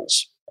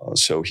Tamils.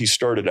 So he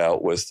started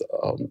out with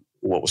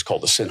what was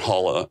called the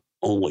Sinhala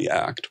Only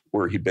Act,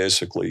 where he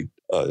basically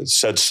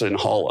said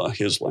Sinhala,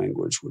 his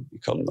language, would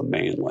become the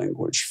main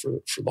language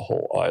for the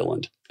whole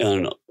island.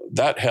 And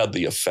that had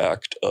the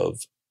effect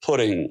of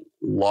putting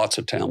lots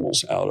of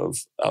Tamils out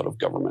of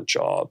government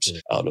jobs,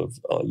 out of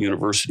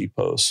university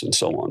posts and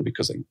so on,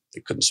 because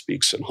they couldn't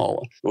speak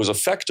Sinhala. It was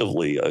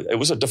effectively, it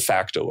was a de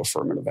facto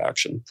affirmative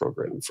action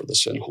program for the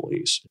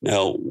Sinhalese.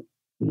 Now,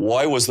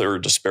 why was there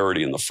a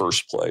disparity in the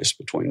first place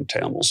between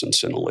Tamils and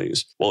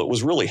Sinhalese? Well, it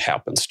was really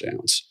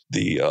happenstance.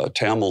 The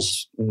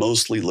Tamils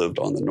mostly lived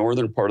on the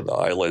northern part of the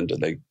island,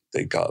 and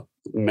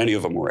many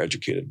of them were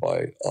educated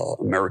by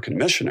American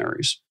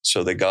missionaries.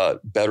 So they got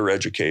better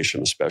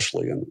education,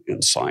 especially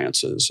in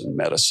sciences and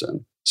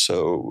medicine.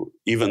 So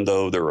even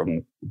though they're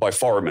by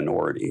far a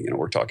minority,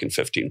 we're talking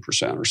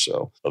 15% or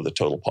so of the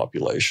total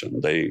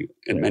population, they,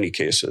 in many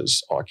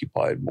cases,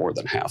 occupied more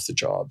than half the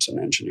jobs in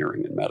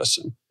engineering and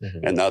medicine.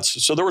 Mm-hmm. And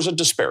so there was a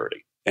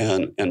disparity.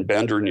 And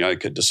Bandar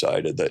Heycke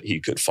decided that he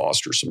could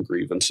foster some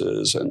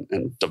grievances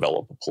and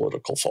develop a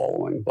political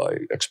following by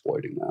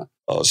exploiting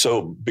that.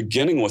 So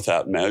beginning with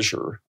that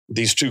measure,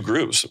 these two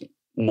groups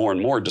more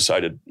and more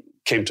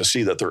came to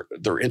see that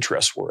their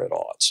interests were at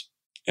odds.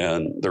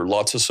 And there are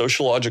lots of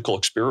sociological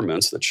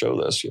experiments that show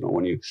this.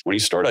 When you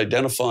start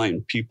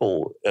identifying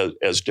people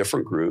as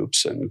different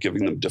groups and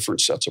giving them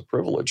different sets of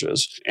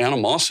privileges,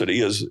 animosity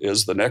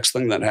is the next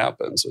thing that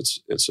happens.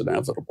 It's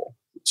inevitable.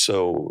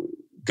 So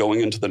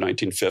going into the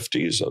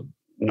 1950s, a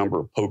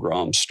number of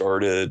pogroms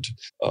started,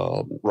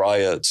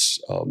 riots.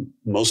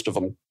 Most of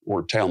them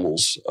were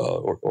Tamils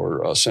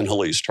or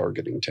Sinhalese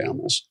targeting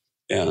Tamils.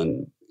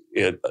 And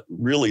it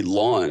really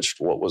launched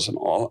what was an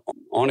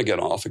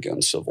on-again,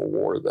 off-again civil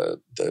war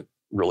that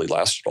really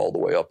lasted all the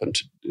way up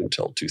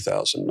until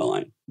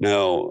 2009.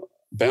 Now,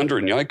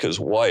 Bandar Heycke's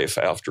wife,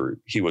 after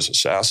he was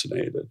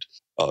assassinated,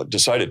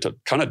 decided to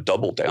kind of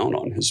double down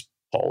on his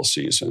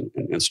policies and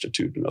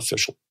institute an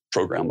official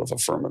program of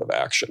affirmative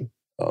action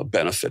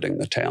benefiting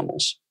the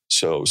Tamils.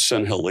 So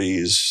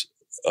Sinhalese,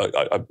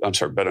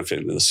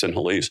 benefiting the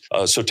Sinhalese.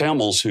 So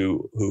Tamils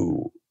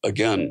who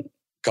again,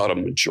 got a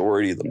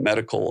majority of the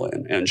medical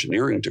and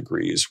engineering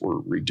degrees were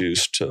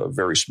reduced to a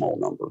very small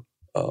number,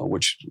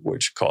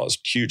 which caused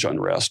huge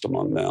unrest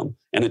among them.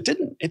 And it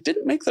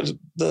didn't make the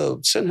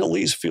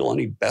Sinhalese feel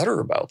any better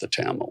about the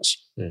Tamils,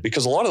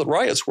 because a lot of the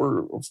riots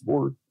were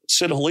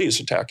Sinhalese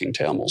attacking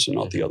Tamils and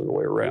not the other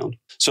way around.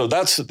 So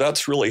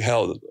that's really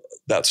how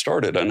that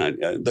started. And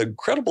the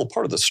incredible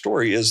part of the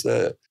story is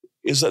that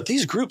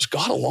these groups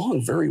got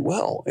along very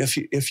well.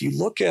 If you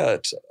look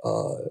at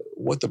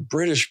what the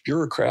British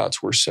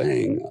bureaucrats were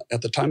saying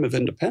at the time of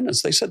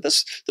independence, they said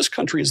this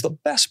country is the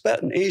best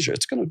bet in Asia.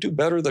 It's going to do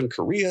better than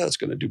Korea. It's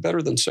going to do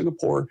better than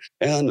Singapore.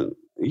 And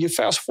you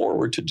fast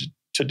forward to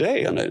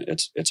today, and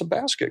it's a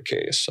basket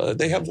case.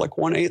 They have like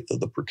 1/8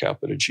 of the per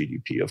capita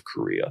GDP of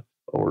Korea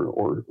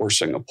or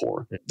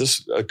Singapore.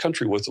 This a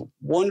country with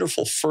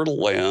wonderful fertile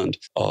land,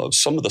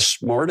 some of the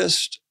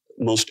smartest,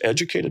 most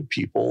educated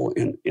people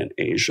in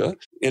Asia.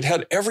 It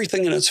had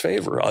everything in its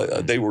favor.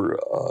 They were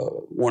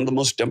one of the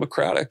most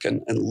democratic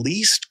and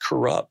least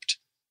corrupt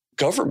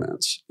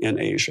governments in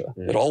Asia.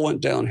 It all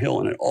went downhill,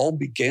 and it all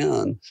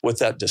began with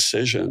that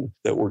decision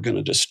that we're going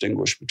to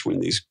distinguish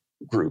between these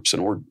groups,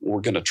 and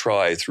we're going to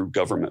try through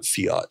government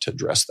fiat to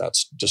address that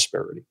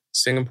disparity.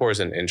 Singapore is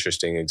an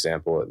interesting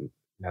example,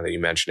 now that you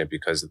mention it,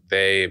 because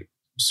they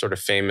sort of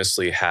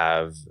famously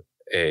have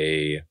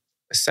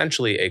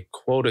essentially a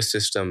quota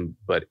system,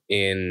 but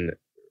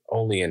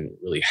only in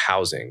really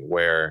housing,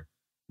 where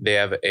they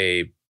have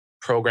a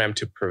program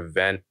to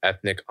prevent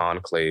ethnic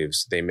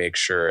enclaves. They make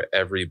sure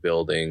every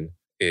building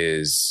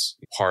is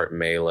part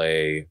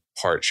Malay,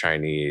 part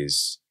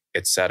Chinese,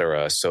 et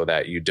cetera, so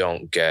that you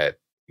don't get,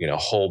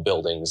 whole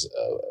buildings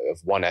of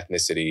one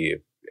ethnicity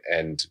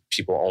and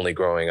people only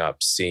growing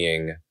up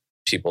seeing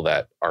people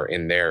that are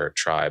in their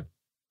tribe.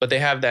 But they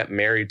have that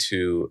married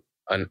to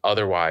an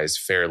otherwise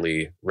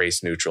fairly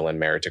race neutral and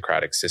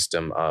meritocratic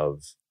system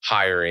of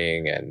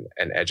hiring and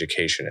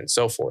education and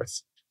so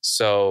forth.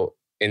 So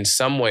in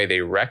some way,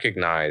 they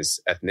recognize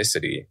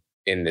ethnicity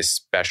in this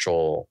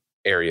special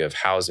area of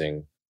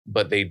housing,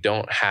 but they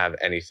don't have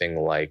anything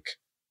like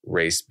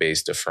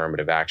race-based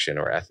affirmative action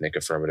or ethnic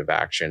affirmative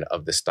action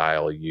of the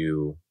style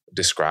you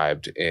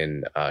described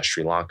in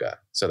Sri Lanka.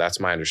 So that's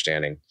my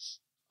understanding.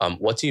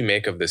 What do you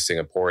make of the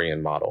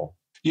Singaporean model?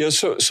 Yeah,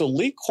 so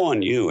Lee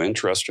Kuan Yew,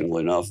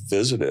 interestingly enough,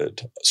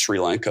 visited Sri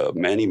Lanka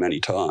many, many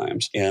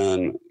times,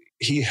 and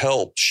he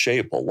helped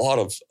shape a lot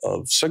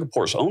of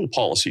Singapore's own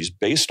policies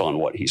based on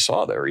what he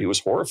saw there. He was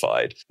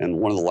horrified. And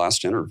one of the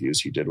last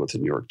interviews he did with the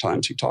New York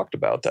Times, he talked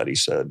about that. He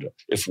said,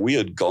 if we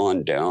had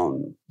gone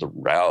down the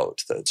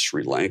route that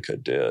Sri Lanka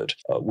did,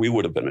 we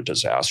would have been a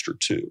disaster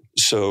too.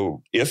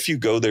 So if you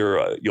go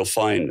there, you'll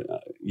find,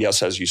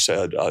 yes, as you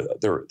said,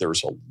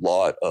 there's a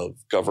lot of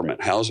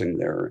government housing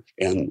there.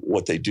 And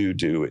what they do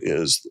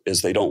is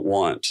they don't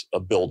want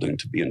a building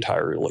to be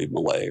entirely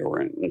Malay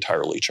or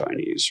entirely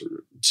Chinese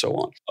or so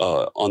on.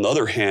 On the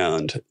other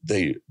hand,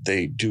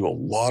 they do a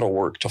lot of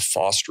work to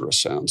foster a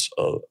sense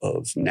of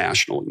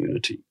national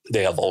unity.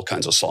 They have all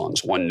kinds of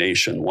songs, one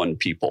nation, one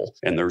people,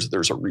 and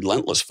there's a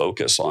relentless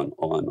focus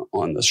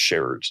on this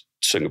shared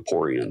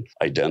Singaporean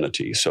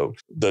identity. So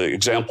the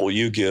example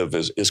you give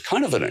is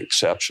kind of an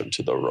exception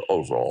to the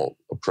overall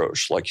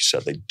approach. Like you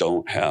said, they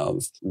don't have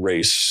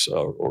race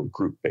or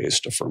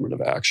group-based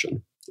affirmative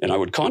action. And I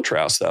would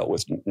contrast that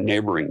with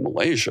neighboring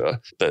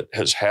Malaysia that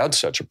has had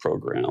such a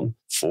program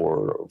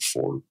for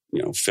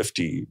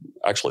 50,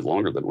 actually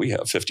longer than we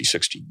have, 50,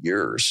 60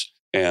 years.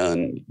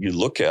 And you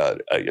look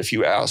at, if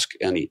you ask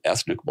any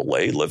ethnic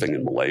Malay living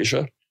in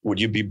Malaysia, would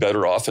you be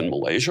better off in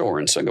Malaysia or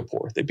in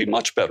Singapore? They'd be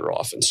much better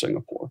off in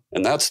Singapore.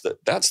 And that's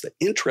the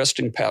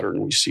interesting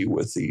pattern we see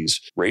with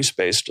these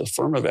race-based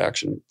affirmative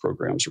action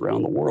programs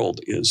around the world,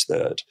 is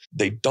that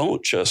they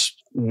don't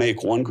just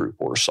make one group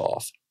worse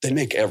off. They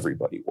make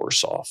everybody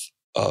worse off.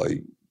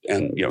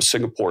 And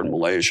Singapore and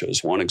Malaysia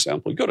is one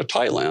example. You go to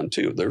Thailand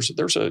too. There's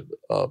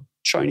a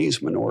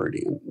Chinese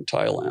minority in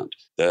Thailand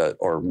that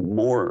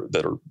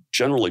are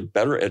generally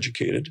better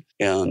educated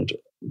and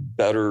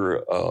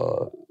better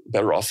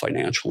off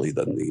financially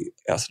than the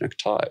ethnic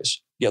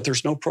Thais. Yet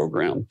there's no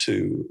program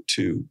to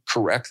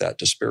correct that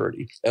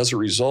disparity. As a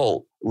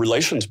result,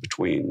 relations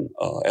between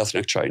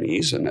ethnic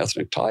Chinese and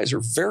ethnic Thais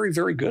are very,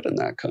 very good in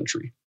that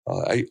country.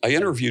 I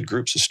interviewed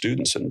groups of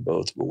students in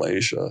both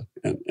Malaysia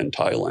and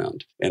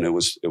Thailand, and it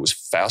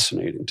was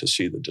fascinating to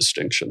see the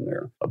distinction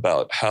there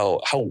about how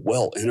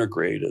well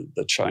integrated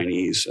the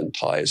Chinese and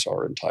Thais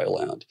are in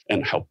Thailand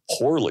and how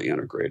poorly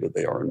integrated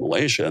they are in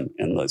Malaysia,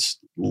 and this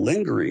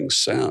lingering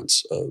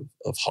sense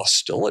of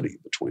hostility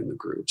between the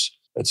groups.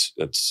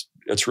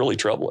 It's really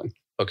troubling.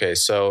 Okay,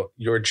 so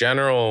your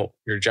general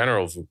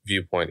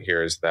viewpoint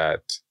here is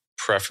that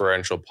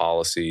preferential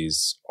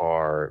policies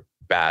are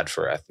bad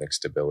for ethnic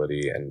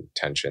stability and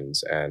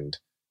tensions, and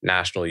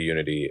national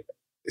unity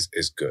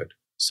is good.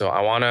 So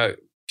I want to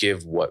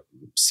give what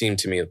seem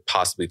to me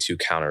possibly two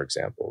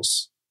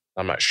counterexamples.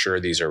 I'm not sure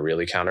these are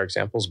really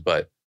counterexamples,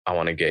 but I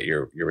want to get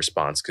your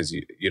response, because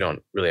you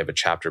don't really have a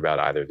chapter about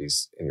either of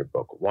these in your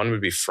book. One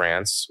would be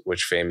France,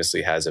 which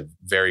famously has a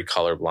very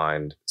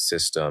colorblind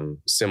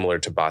system similar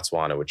to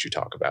Botswana, which you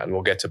talk about, and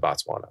we'll get to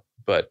Botswana.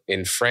 But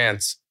in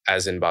France,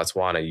 as in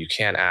Botswana, you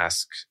can't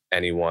ask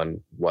anyone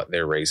what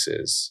their race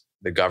is.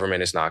 The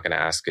government is not going to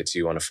ask it to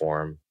you on a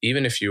forum.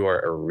 Even if you are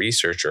a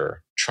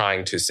researcher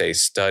trying to, say,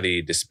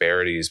 study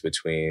disparities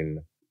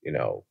between,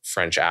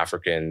 French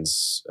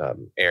Africans,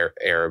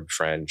 Arab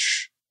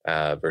French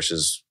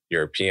versus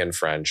European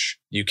French,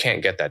 you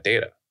can't get that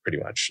data pretty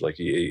much. Like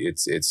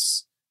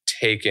it's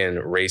taken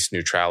race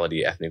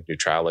neutrality, ethnic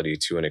neutrality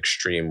to an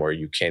extreme where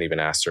you can't even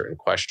ask certain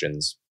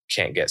questions,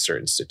 can't get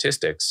certain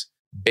statistics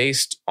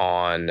based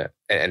on,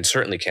 and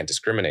certainly can't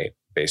discriminate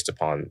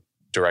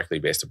directly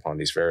based upon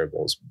these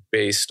variables,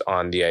 based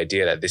on the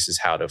idea that this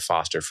is how to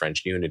foster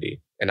French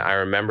unity. And I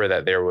remember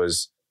that there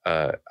was,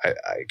 I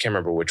can't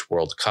remember which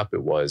World Cup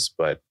it was,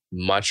 but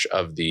much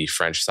of the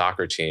French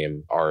soccer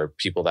team are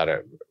people that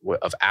are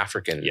of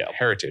African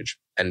heritage.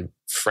 And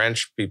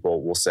French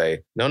people will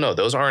say, no,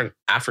 those aren't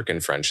African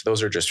French.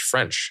 Those are just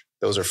French.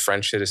 Those are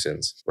French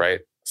citizens,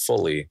 right?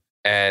 Fully.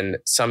 And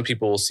some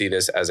people will see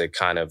this as a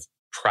kind of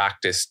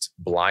practiced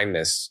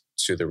blindness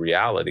to the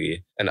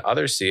reality. And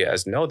others see it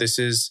as, no, this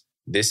is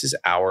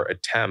our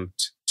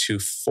attempt to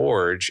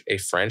forge a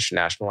French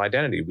national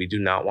identity. We do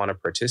not want to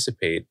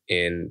participate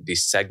in the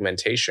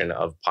segmentation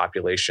of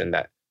population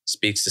that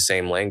speaks the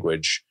same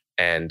language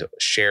and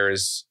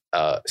has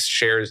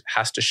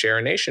to share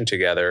a nation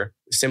together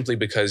simply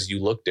because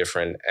you look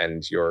different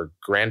and your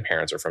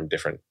grandparents are from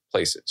different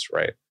places,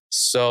 right?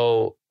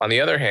 So on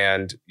the other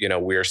hand,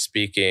 we're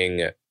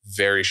speaking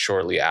very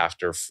shortly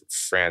after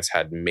France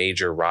had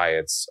major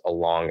riots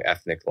along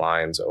ethnic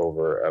lines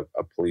over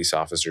a police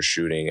officer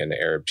shooting an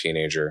Arab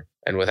teenager.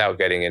 And without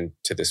getting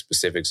into the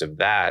specifics of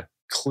that,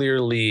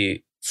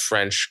 clearly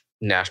French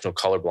national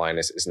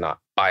colorblindness is not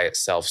by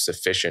itself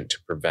sufficient to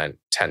prevent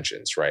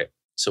tensions, right?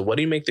 So what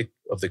do you make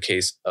of the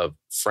case of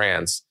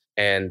France?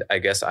 And I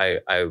guess I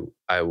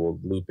will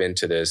loop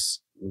into this.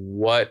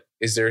 What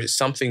is there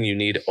something you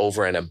need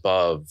over and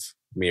above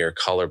mere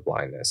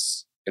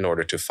colorblindness in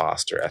order to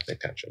foster ethnic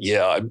tensions?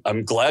 Yeah,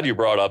 I'm glad you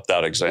brought up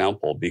that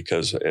example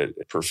because it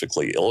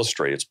perfectly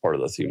illustrates part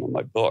of the theme of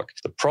my book.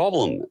 The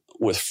problem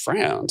with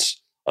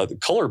France, the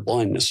color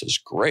blindness is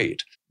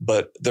great,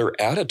 but their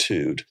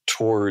attitude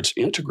towards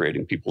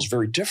integrating people is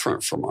very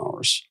different from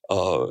ours.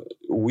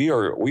 We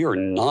are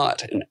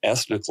not an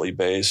ethnically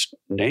based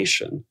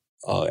nation.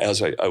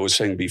 As I was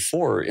saying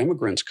before,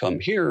 immigrants come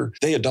here,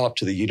 they adopt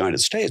to the United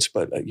States,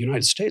 but the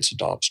United States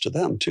adopts to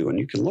them too. And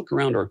you can look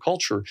around our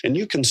culture and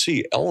you can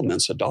see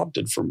elements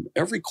adopted from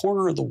every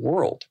corner of the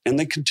world. And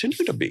they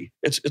continue to be.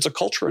 It's a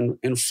culture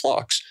in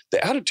flux.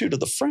 The attitude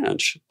of the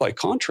French, by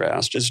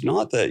contrast, is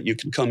not that you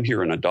can come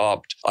here and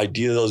adopt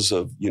ideas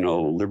of,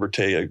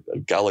 liberté,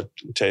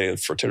 égalité,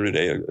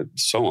 fraternité,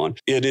 so on.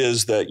 It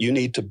is that you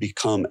need to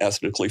become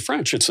ethnically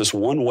French. It's this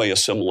one-way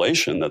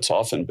assimilation that's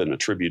often been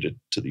attributed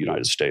to the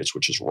United States,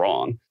 which is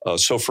wrong.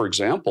 So, for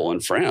example, in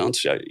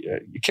France,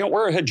 you can't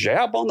wear a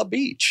hijab on the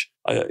beach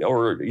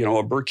or a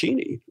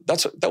burkini.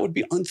 That would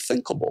be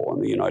unthinkable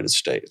in the United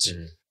States.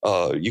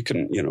 Mm-hmm.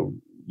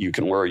 You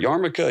can wear a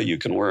yarmulke, you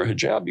can wear a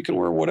hijab, you can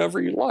wear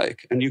whatever you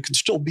like, and you can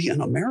still be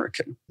an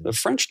American. The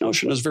French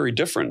notion is very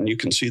different, and you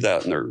can see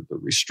that in the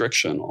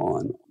restriction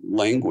on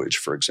language,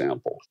 for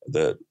example,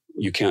 that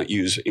you can't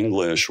use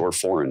English or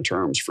foreign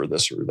terms for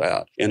this or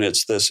that. And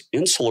it's this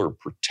insular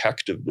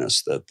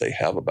protectiveness that they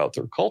have about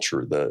their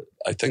culture that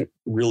I think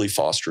really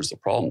fosters the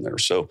problem there.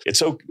 So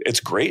it's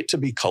great to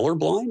be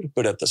colorblind,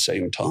 but at the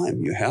same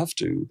time, you have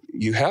to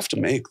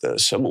make the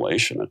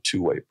assimilation a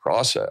two-way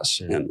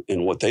process. Mm.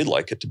 And what they'd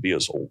like it to be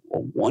is a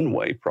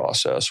one-way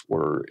process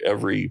where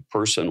every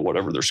person,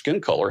 whatever their skin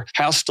color,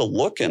 has to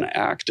look and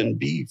act and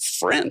be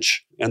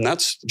French. And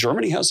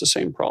Germany has the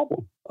same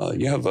problem.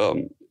 You have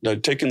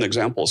taking the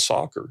example of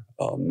soccer,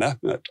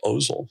 Mehmet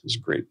Ozil is a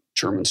great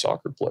German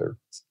soccer player.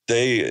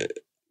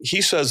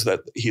 He says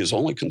that he is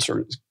only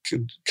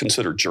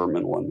considered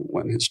German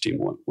when his team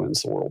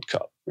wins the World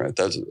Cup. Right?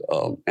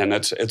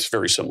 It's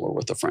very similar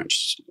with the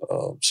French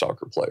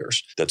soccer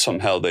players, that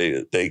somehow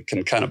they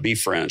can kind of be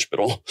French, but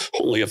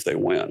only if they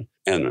win.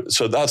 And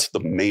so that's the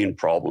main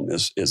problem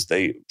is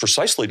they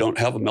precisely don't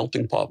have a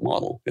melting pot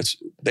model.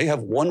 They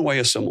have one-way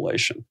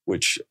assimilation,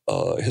 which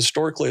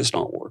historically has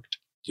not worked.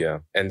 Yeah.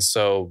 And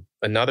so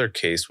another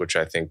case, which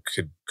I think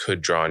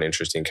could draw an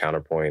interesting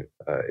counterpoint,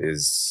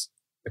 is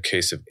the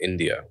case of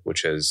India,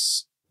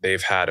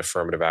 they've had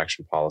affirmative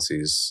action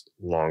policies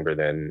longer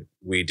than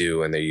we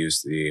do. And they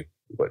use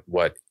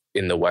what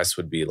in the West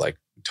would be like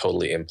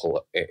totally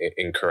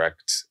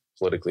incorrect,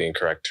 politically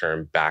incorrect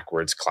term,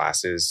 backwards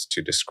classes,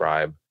 to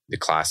describe the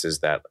classes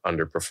that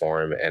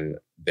underperform and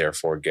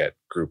therefore get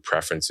group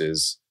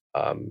preferences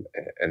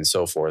and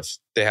so forth.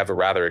 They have a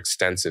rather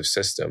extensive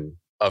system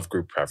of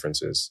group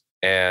preferences.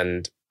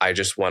 And I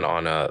just went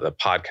on the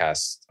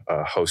podcast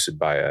hosted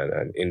by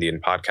an Indian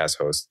podcast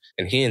host,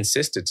 and he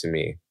insisted to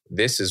me,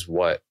 this is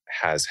what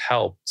has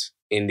helped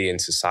Indian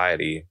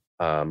society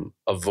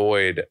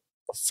avoid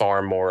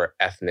far more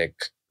ethnic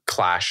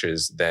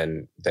clashes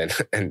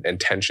and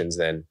tensions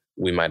than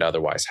we might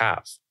otherwise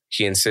have.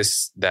 He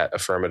insists that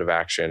affirmative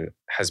action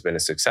has been a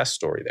success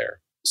story there.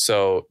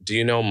 So do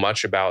you know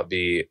much about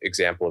the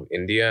example of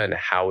India, and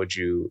how would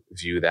you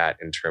view that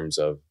in terms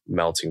of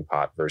melting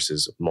pot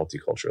versus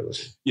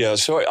multiculturalism? Yeah,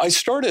 so I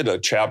started a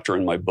chapter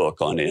in my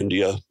book on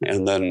India,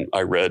 and then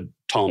I read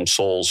Tom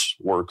Sowell's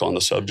work on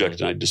the subject,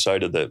 mm-hmm. and I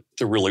decided that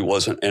there really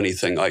wasn't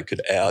anything I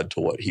could add to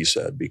what he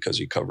said because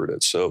he covered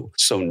it so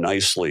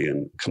nicely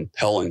and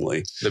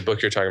compellingly. The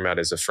book you're talking about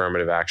is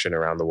Affirmative Action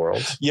Around the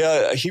World?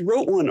 Yeah, he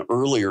wrote one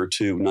earlier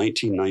too,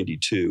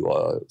 1992,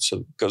 so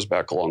it goes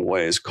back a long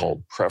ways,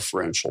 called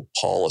Preferential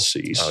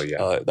Policies. Oh,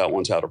 yeah. That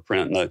one's out of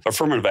print. And the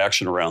Affirmative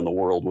Action Around the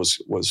World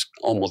was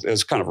almost, it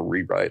was kind of a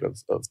rewrite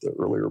of the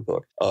earlier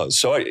book.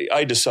 So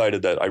I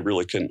decided that I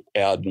really can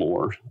add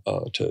more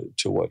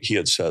to what he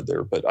had said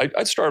there. But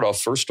I'd start off,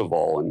 first of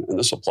all, and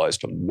this applies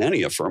to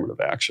many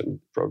affirmative action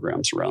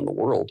programs around the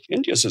world.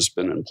 India's has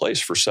been in place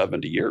for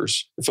 70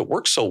 years. If it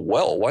works so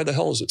well, why the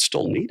hell is it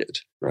still needed,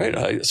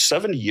 right?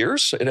 70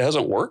 years, it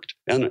hasn't worked.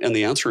 And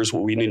the answer is,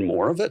 well, we need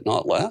more of it,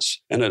 not less.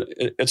 And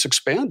it's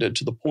expanded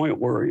to the point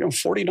where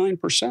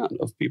 49%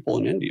 of people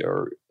in India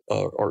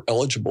are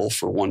eligible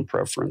for one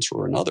preference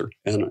or another.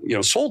 And,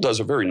 Sowell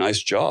does a very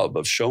nice job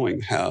of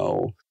showing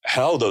how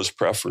those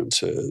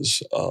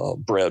preferences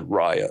bred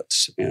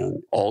riots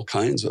and all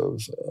kinds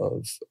of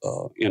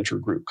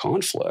intergroup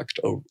conflict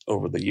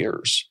over the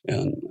years.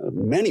 And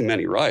many,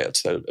 many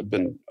riots that have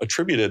been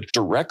attributed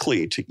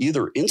directly to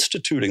either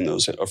instituting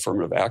those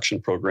affirmative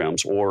action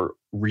programs or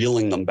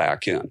reeling them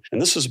back in.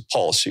 And this is a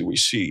policy we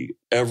see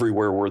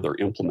everywhere where they're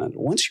implemented.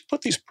 Once you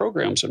put these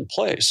programs in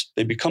place,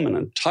 they become an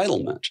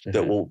entitlement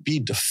that will be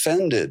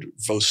defended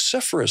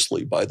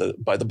vociferously by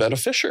the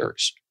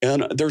beneficiaries.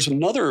 And there's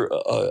another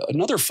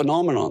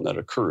phenomenon that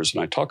occurs,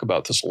 and I talk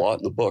about this a lot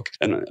in the book,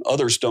 and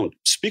others don't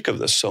speak of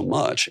this so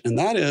much, and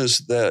that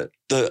is that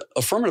the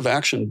affirmative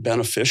action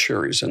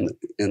beneficiaries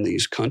in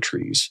these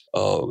countries,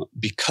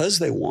 because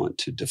they want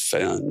to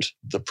defend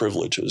the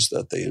privileges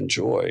that they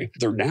enjoy,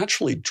 they're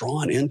naturally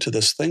drawn into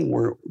this thing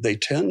where they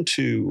tend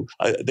to,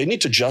 they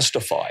need to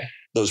justify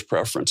those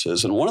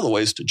preferences. And one of the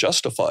ways to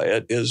justify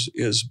it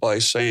is by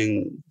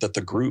saying that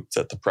the group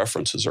that the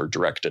preferences are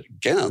directed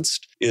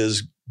against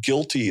is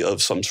guilty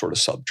of some sort of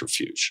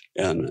subterfuge.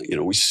 And,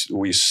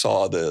 we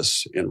saw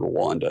this in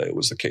Rwanda. It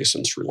was the case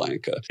in Sri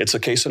Lanka. It's a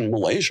case in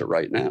Malaysia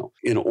right now.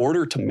 In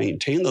order to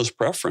maintain those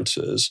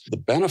preferences, the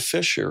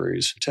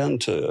beneficiaries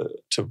tend to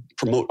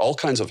promote all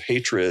kinds of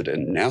hatred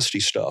and nasty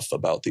stuff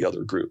about the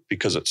other group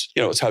because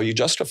it's how you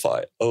justify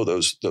it. Oh,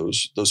 those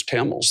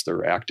Tamils,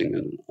 they're acting in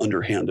an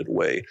underhanded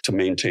way to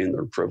maintain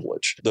their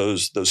privilege.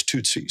 Those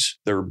Tutsis,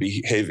 they're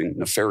behaving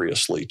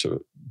nefariously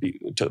to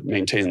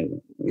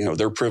maintain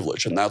their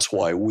privilege, and that's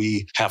why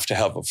we have to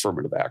have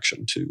affirmative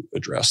action to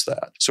address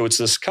that. So it's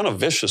this kind of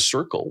vicious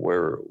circle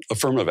where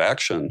affirmative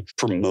action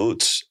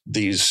promotes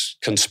these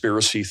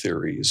conspiracy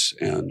theories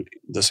and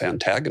this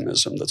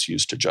antagonism that's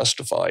used to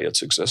justify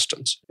its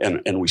existence,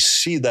 and we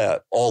see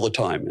that all the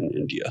time in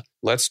India.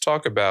 Let's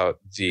talk about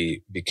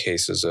the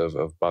cases of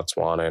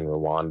Botswana and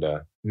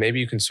Rwanda.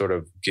 Maybe you can sort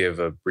of give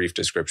a brief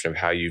description of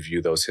how you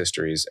view those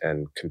histories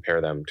and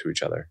compare them to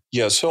each other.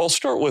 Yeah, so I'll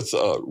start with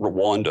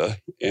Rwanda,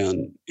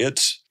 and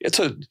it's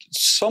a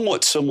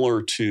somewhat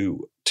similar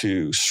to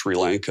Sri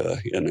Lanka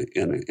in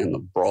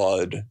the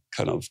broad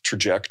kind of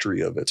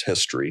trajectory of its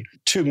history.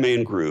 Two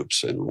main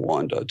groups in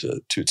Rwanda,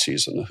 the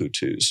Tutsis and the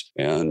Hutus,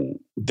 and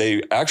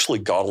they actually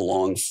got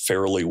along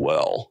fairly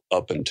well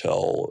up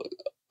until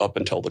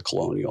the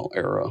colonial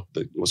era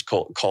that was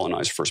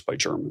colonized first by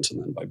Germans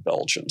and then by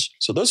Belgians.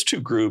 So those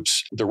two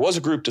groups, there was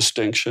a group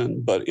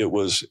distinction, but it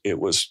was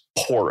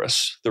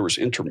porous. There was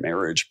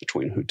intermarriage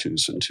between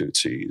Hutus and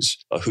Tutsis.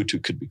 A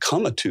Hutu could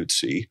become a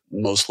Tutsi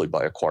mostly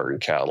by acquiring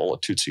cattle. A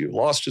Tutsi who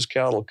lost his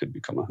cattle could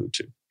become a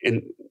Hutu.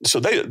 And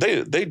so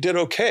they did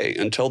okay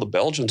until the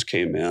Belgians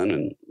came in,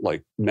 and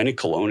like many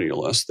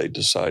colonialists,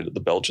 the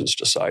Belgians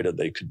decided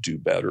they could do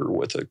better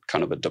with a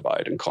kind of a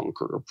divide and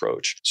conquer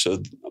approach.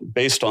 So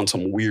based on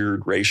some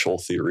weird racial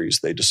theories,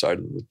 they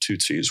decided the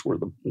Tutsis were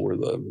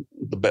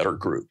the better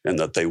group and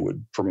that they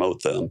would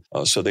promote them.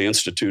 So they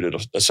instituted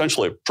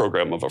essentially a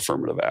program of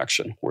affirmative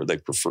action where they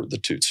preferred the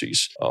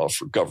Tutsis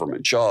for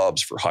government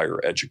jobs, for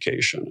higher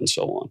education, and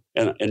so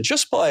on. And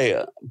just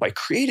by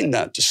creating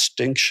that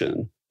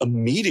distinction,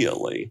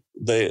 immediately,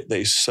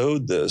 they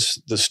sowed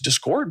this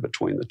discord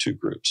between the two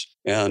groups.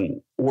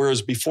 And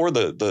whereas before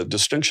the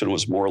distinction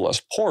was more or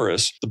less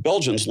porous, the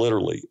Belgians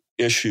literally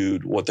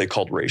issued what they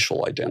called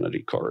racial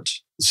identity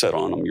cards. It said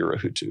on them, you're a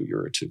Hutu,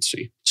 you're a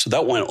Tutsi. So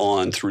that went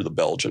on through the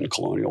Belgian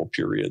colonial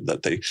period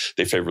that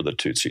they favored the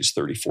Tutsis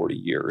 30, 40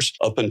 years,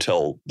 up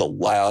until the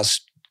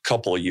last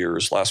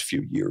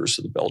few years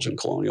of the Belgian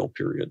colonial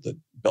period. The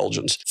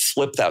Belgians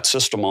flipped that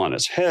system on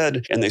its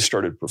head, and they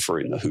started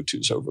preferring the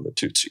Hutus over the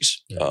Tutsis.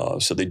 Yeah.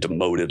 So they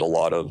demoted a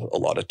lot of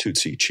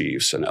Tutsi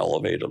chiefs and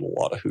elevated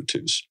a lot of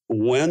Hutus.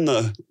 When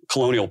the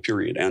colonial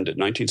period ended,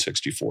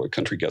 1964, the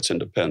country gets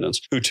independence.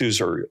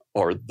 Hutus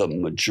are the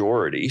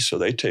majority, so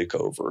they take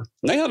over.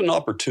 And they had an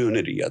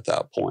opportunity at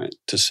that point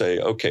to say,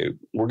 okay,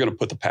 we're going to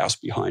put the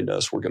past behind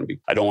us. We're going to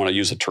be, I don't want to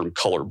use the term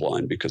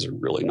colorblind because they're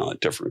really not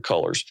different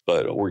colors,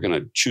 but we're going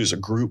to choose a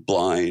group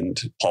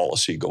blind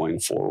policy going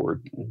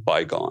forward,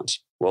 bygones.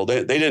 Well,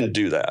 they didn't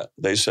do that.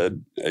 They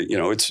said,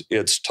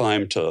 it's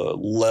time to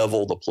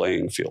level the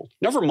playing field.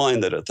 Never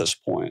mind that at this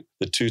point,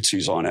 the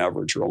Tutsis on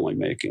average are only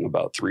making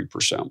about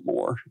 3%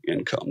 more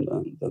income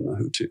than the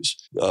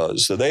Hutus.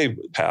 So they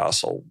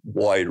pass a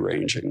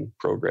wide-ranging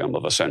program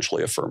of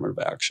essentially affirmative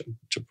action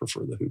to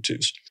prefer the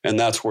Hutus. And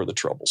that's where the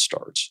trouble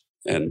starts.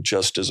 And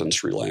just as in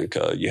Sri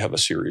Lanka, you have a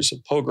series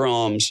of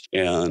pogroms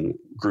and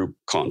group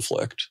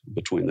conflict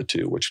between the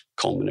two, which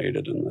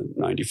culminated in the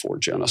 94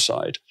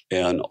 genocide.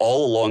 And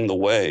all along the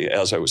way,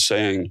 as I was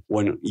saying,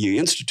 when you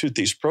institute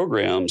these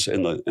programs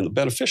and the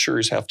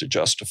beneficiaries have to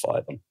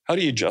justify them. How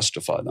do you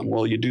justify them?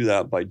 Well, you do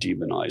that by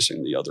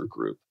demonizing the other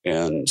group.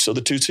 And so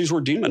the Tutsis were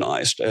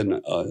demonized,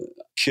 and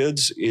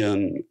kids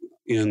in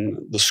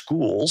the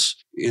schools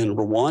in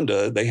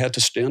Rwanda, they had to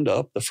stand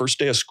up the first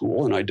day of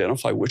school and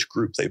identify which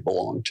group they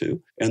belonged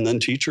to. And then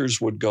teachers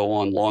would go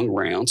on long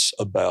rants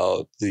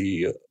about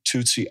the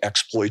Tutsi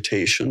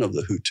exploitation of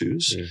the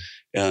Hutus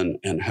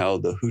and how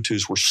the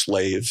Hutus were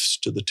slaves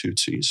to the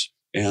Tutsis.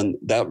 And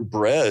that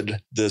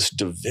bred this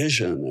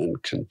division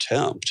and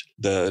contempt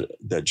that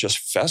just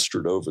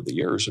festered over the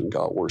years and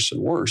got worse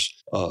and worse.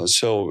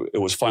 So it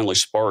was finally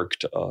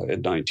sparked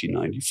in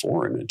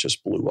 1994, and it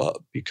just blew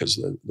up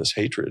because this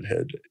hatred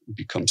had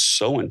become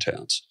so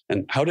intense.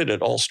 And how did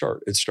it all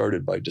start? It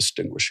started by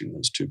distinguishing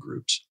those two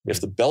groups. If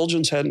the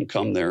Belgians hadn't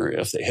come there,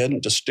 if they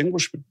hadn't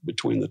distinguished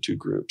between the two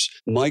groups,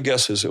 my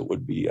guess is it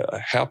would be a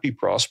happy,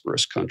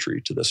 prosperous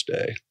country to this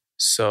day.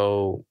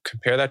 So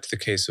compare that to the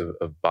case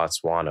of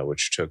Botswana,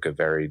 which took a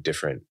very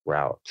different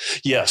route.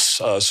 Yes.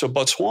 So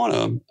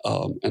Botswana,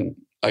 and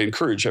I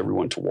encourage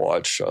everyone to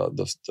watch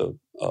the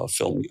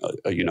film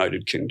A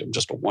United Kingdom,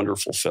 just a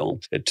wonderful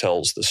film. It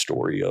tells the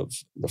story of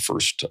the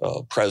first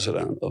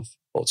president of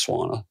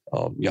Botswana,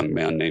 a young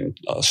man named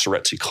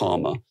Seretse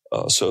Khama.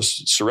 So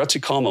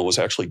Seretse Khama was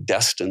actually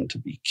destined to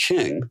be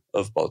king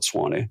of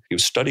Botswana. He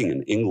was studying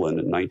in England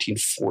in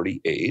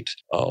 1948,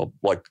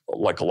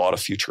 like a lot of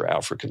future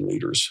African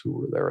leaders who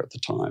were there at the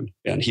time.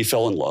 And he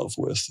fell in love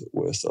with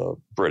a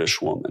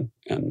British woman.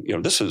 And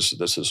this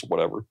is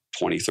whatever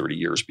 20, 30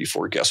 years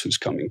before Guess Who's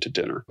Coming to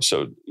Dinner.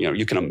 So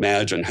you can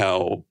imagine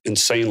how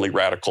insanely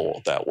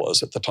radical that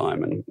was at the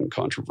time and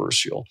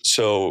controversial.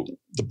 So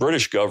the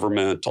British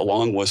government,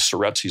 along with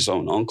Seretse's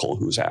own uncle,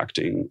 who was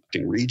acting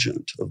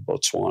regent of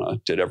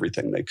Botswana, did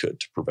everything they could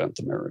to prevent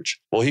the marriage.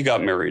 Well, he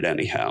got married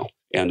anyhow.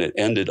 And it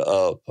ended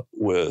up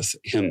with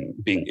him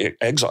being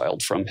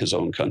exiled from his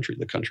own country,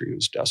 the country he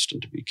was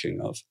destined to be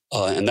king of.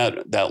 And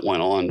that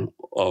went on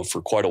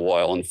for quite a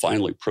while. And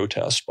finally,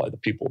 protests by the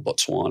people of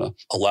Botswana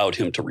allowed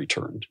him to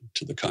return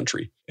to the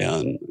country.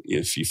 And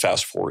if you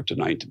fast forward to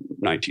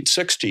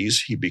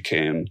 1960s, he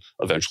became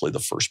eventually the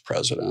first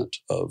president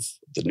of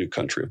the new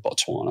country of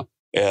Botswana.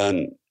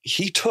 And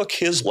he took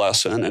his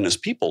lesson, and his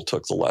people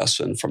took the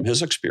lesson from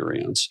his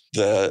experience,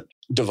 that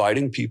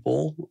dividing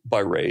people by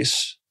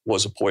race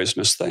was a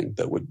poisonous thing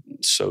that would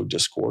sow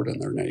discord in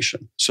their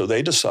nation. So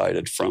they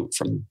decided from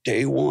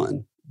day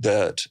one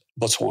that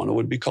Botswana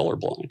would be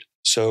colorblind.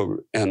 So,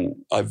 and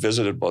I've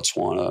visited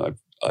Botswana.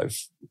 I've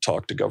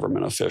talked to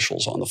government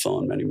officials on the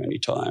phone many, many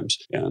times.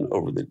 And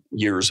over the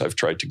years, I've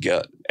tried to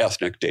get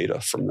ethnic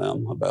data from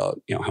them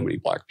about, how many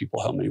Black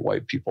people, how many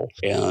white people.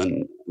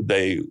 And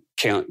they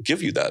can't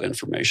give you that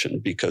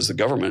information because the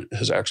government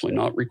has actually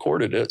not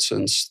recorded it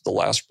since the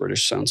last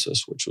British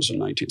census, which was in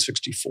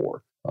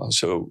 1964.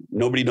 So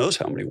nobody knows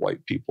how many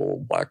white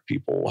people, Black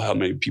people, how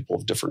many people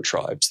of different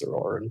tribes there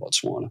are in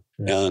Botswana.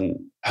 Yeah. And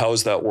how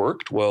has that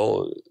worked?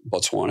 Well,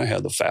 Botswana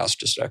had the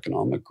fastest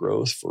economic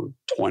growth for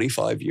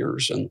 25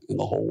 years in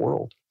the whole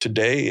world.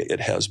 Today, it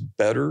has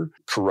better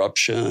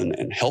corruption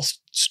and health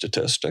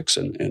statistics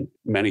in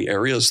many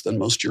areas than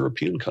most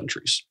European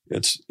countries.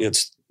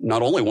 It's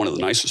not only one of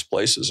the nicest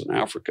places in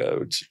Africa,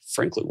 it's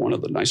frankly one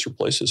of the nicer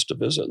places to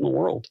visit in the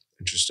world.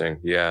 Interesting.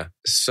 Yeah.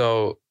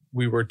 So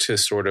we were to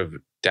sort of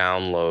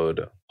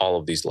download all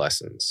of these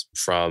lessons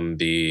from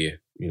the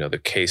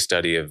case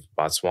study of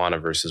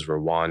Botswana versus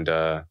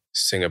Rwanda,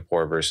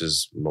 Singapore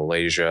versus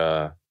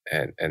Malaysia,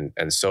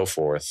 and so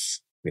forth.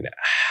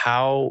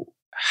 How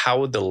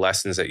would the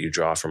lessons that you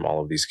draw from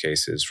all of these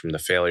cases, from the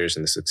failures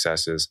and the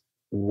successes,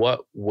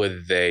 what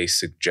would they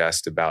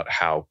suggest about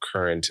how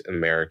current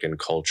American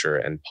culture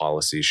and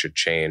policy should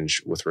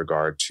change with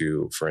regard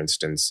to, for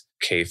instance,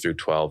 K through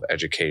 12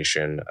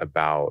 education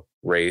about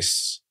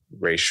race,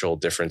 racial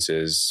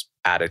differences,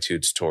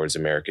 attitudes towards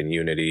American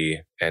unity,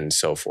 and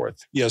so forth?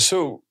 Yeah,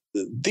 so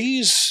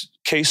these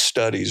case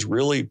studies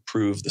really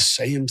prove the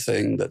same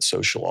thing that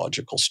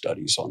sociological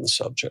studies on the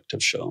subject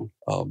have shown,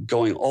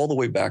 going all the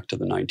way back to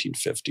the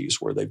 1950s,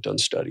 where they've done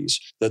studies,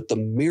 that the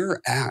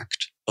mere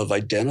act of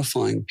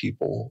identifying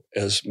people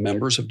as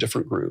members of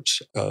different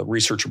groups, a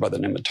researcher by the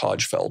name of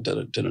Tajfel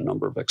did a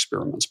number of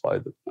experiments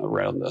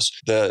around this,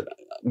 that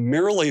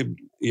merely,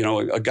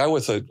 a guy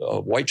with a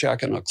white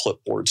jacket and a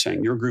clipboard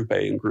saying you're group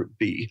A and group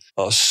B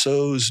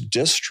sows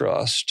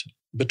distrust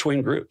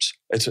between groups.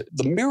 It's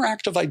the mere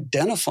act of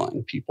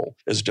identifying people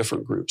as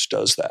different groups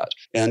does that.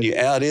 And you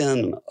add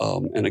in,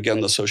 and again,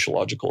 the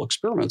sociological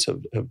experiments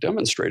have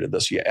demonstrated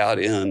this, you add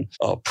in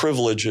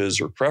privileges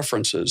or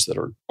preferences that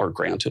are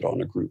granted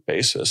on a group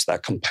basis,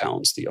 that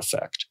compounds the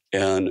effect.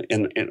 And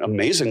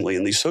amazingly,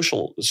 in these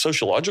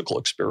sociological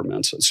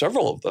experiments,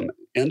 several of them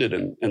ended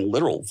in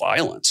literal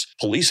violence.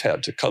 Police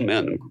had to come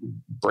in and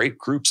break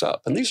groups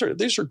up. And these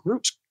are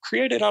groups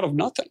created out of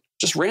nothing,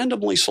 just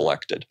randomly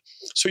selected.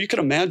 So you can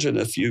imagine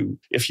if you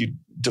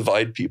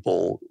divide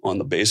people on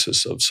the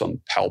basis of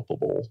some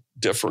palpable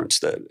difference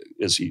that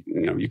is,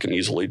 you can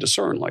easily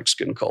discern, like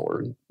skin color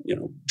and,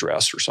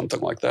 dress or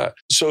something like that.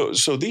 So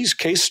these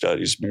case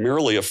studies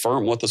merely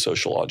affirm what the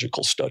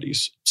sociological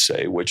studies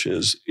say, which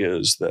is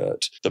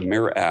that the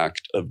mere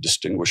act of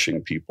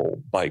distinguishing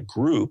people by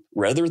group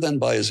rather than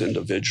by as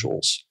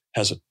individuals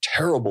has a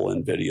terrible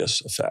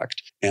invidious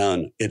effect.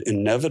 And it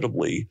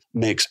inevitably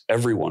makes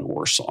everyone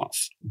worse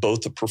off,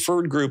 both the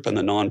preferred group and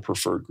the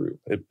non-preferred group.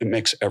 It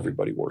makes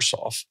everybody worse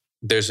off.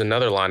 There's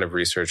another line of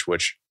research,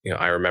 which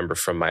I remember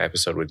from my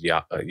episode with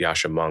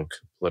Yasha Monk,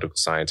 political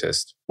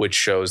scientist, which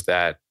shows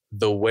that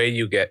the way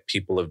you get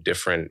people of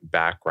different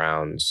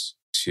backgrounds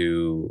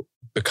to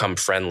become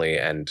friendly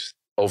and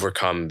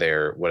overcome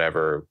their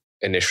whatever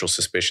initial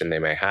suspicion they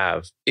may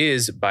have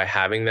is by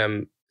having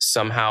them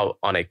somehow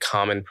on a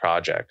common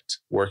project,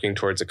 working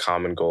towards a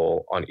common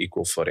goal on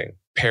equal footing.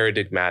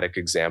 Paradigmatic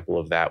example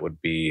of that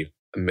would be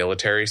a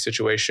military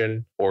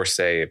situation or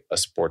say a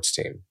sports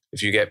team.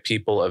 If you get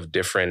people of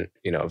different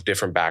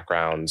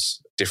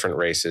backgrounds, different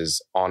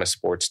races on a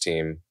sports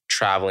team,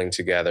 traveling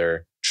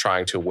together,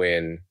 trying to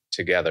win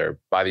together,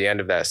 by the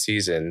end of that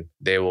season,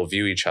 they will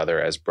view each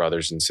other as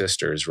brothers and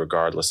sisters,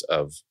 regardless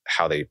of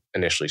how they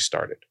initially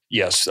started.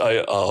 Yes,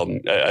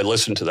 I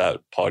listened to that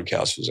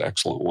podcast. It was an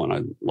excellent one.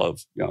 I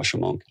love Yasha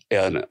Monk.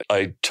 And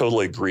I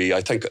totally agree.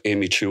 I think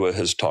Amy Chua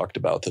has talked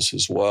about this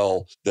as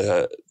well,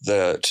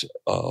 that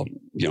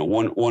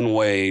one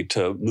way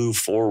to move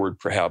forward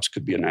perhaps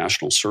could be a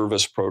national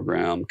service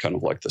program, kind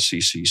of like the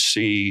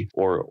CCC,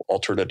 or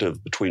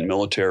alternative between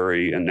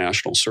military and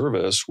national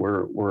service,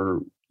 where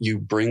you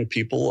bring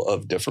people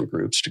of different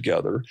groups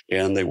together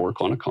and they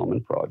work on a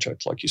common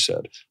project, like you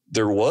said.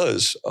 There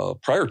was,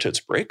 prior to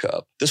its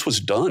breakup, this was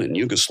done in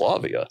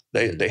Yugoslavia.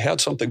 They had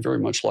something very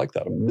much like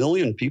that. 1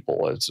 million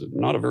people, it's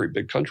not a very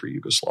big country,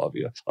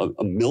 Yugoslavia.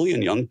 A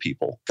million young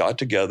people got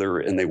together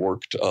and they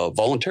worked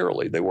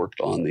voluntarily. They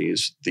worked on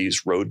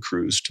these road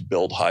crews to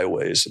build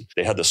highways. And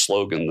they had the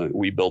slogan that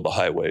we build the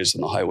highways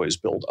and the highways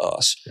build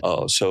us.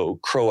 So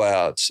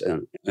Croats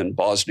and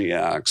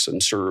Bosniaks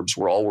and Serbs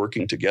were all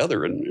working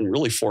together and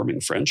really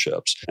forming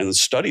friendships. And the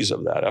studies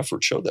of that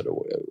effort showed that it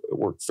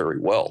worked very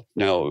well.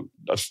 Now,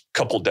 a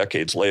couple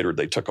decades later,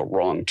 they took a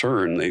wrong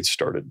turn. They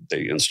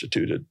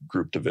instituted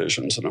group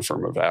divisions and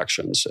affirmative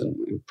actions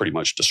and pretty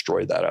much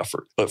destroyed that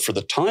effort. But for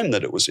the time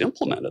that it was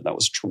implemented, that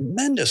was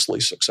tremendously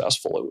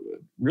successful.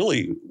 It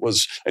really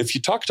was. If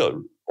you talk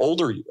to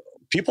older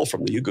people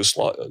from the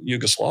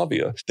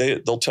Yugoslavia,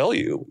 they'll tell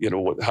you,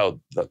 how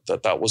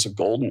that was a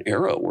golden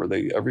era where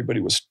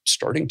everybody was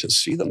starting to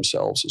see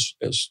themselves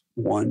as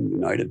one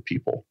united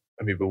people.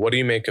 I mean, but what do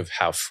you make of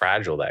how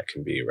fragile that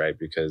can be, right?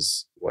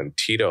 Because when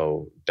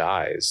Tito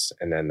dies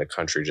and then the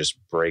country just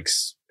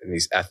breaks and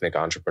these ethnic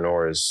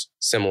entrepreneurs,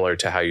 similar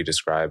to how you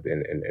described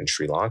in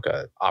Sri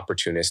Lanka,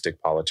 opportunistic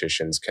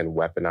politicians can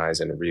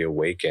weaponize and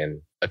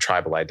reawaken a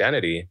tribal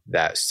identity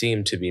that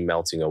seemed to be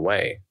melting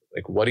away.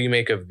 Like, what do you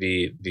make of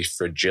the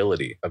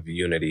fragility of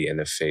unity in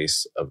the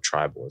face of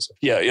tribalism?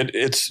 Yeah,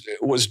 it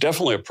was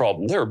definitely a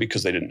problem there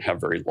because they didn't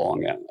have very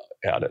long at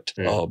it.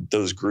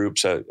 Those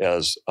groups,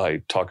 as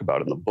I talk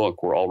about in the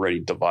book, were already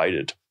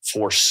divided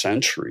for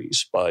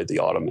centuries by the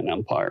Ottoman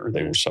Empire.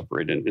 They were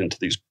separated into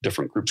these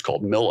different groups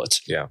called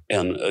millets. Yeah.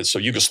 And so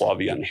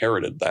Yugoslavia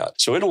inherited that.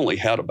 So it only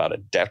had about a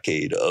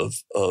decade of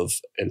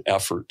an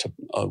effort to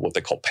what they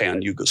call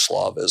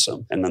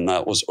pan-Yugoslavism. And then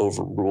that was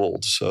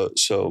overruled. So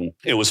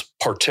it was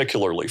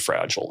particularly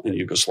fragile in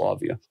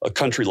Yugoslavia. A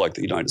country like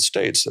the United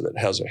States that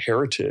has a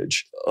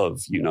heritage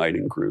of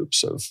uniting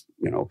groups of,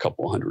 a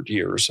couple hundred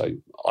years,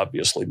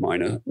 obviously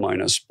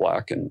minus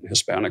Black and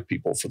Hispanic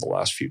people for the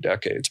last few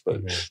decades,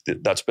 but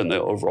that's been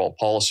the overall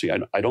policy.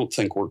 I don't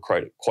think we're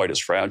quite as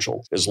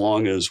fragile as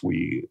long as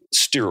we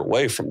steer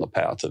away from the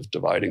path of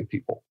dividing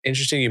people.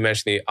 Interesting you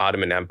mentioned the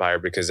Ottoman Empire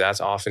because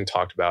that's often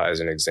talked about as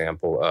an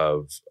example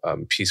of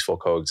peaceful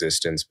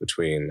coexistence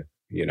between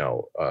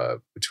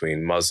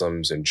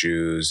Muslims and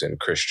Jews and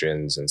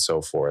Christians and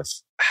so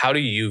forth. How do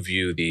you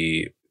view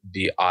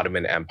the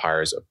Ottoman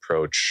Empire's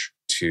approach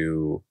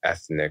to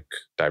ethnic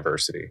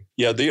diversity?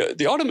 Yeah,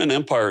 the Ottoman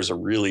Empire is a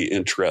really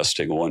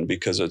interesting one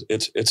because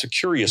it's a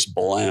curious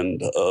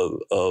blend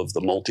of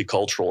the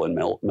multicultural and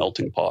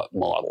melting pot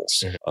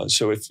models.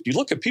 So if you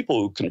look at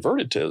people who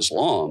converted to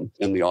Islam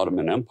in the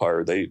Ottoman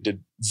Empire, they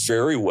did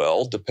very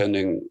well,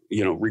 depending,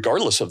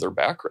 regardless of their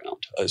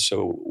background.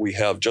 So we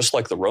have, just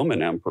like the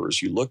Roman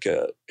emperors, you look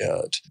at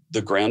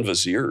the Grand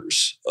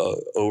Viziers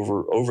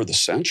over the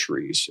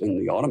centuries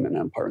in the Ottoman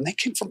Empire, and they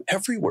came from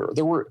everywhere.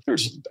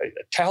 There's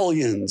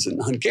Italians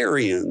and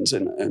Hungarians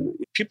and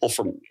people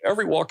from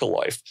every walk of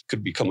life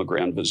could become a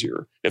Grand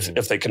Vizier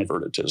if they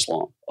converted to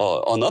Islam.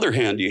 On the other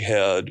hand, you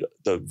had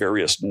the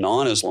various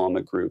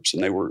non-Islamic groups,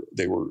 and they were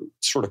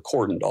sort of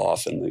cordoned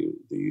off in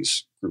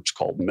these groups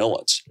called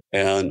millets.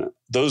 And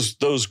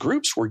those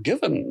groups were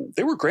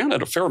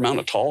granted a fair amount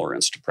of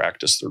tolerance to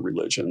practice their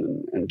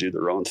religion and do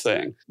their own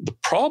thing. The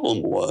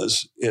problem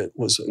was it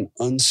was an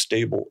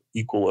unstable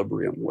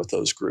equilibrium with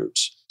those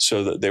groups,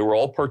 so that they were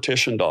all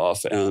partitioned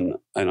off. And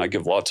I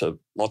give lots of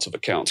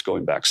accounts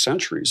going back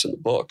centuries in the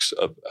books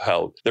of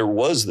how there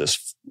was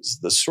this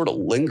sort of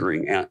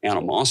lingering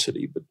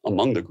animosity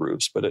among the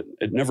groups, but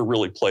it never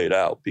really played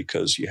out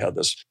because you had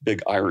this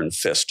big iron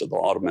fist of the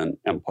Ottoman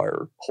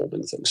Empire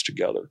holding things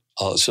together.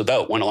 So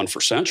that went on for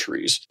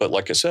centuries. But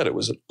like I said, it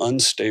was an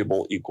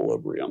unstable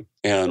equilibrium.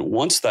 And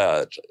once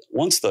the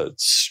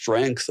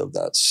strength of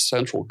that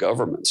central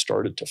government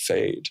started to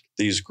fade,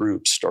 these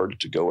groups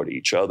started to go at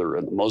each other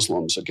and the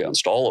Muslims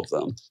against all of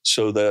them.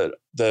 So that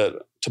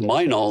to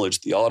my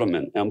knowledge, the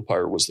Ottoman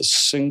Empire was the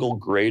single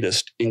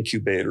greatest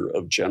incubator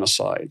of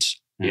genocides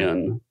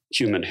in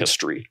human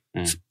history.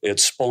 It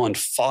spawned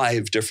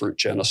 5 different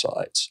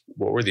genocides.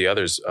 What were the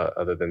others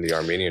other than the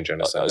Armenian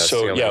genocide? That's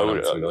So the only one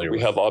I'm familiar we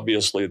with. have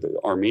obviously the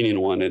Armenian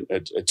one.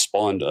 It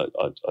spawned a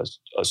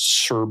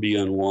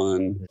Serbian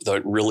one,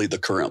 the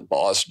current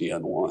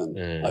Bosnian one.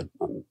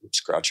 I'm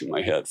scratching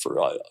my head for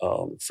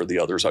the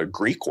others. A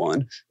Greek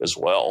one as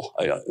well.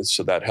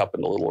 So that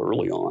happened a little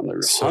early on.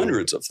 There's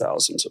hundreds of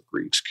thousands of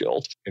Greeks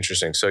killed.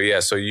 Interesting. So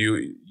so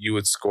you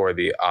would score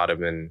the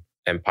Ottoman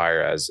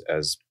Empire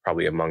as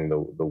probably among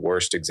the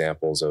worst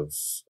examples of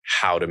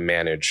how to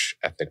manage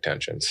ethnic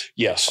tensions.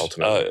 Yes,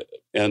 ultimately.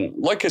 And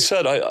like I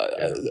said,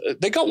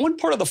 they got one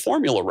part of the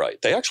formula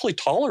right. They actually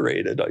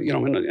tolerated,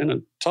 in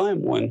a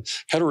time when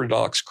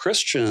heterodox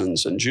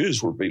Christians and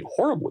Jews were being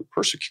horribly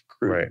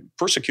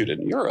persecuted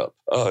in Europe.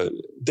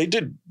 They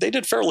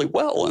did fairly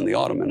well in the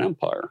Ottoman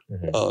Empire.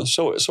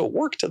 So it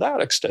worked to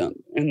that extent,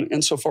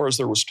 insofar as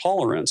there was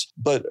tolerance.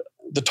 But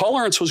the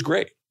tolerance was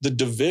great. The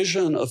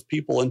division of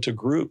people into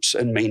groups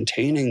and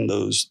maintaining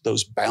those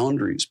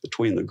boundaries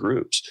between the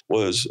groups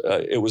was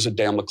a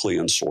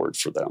Damoclean sword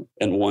for them,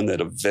 and one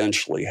that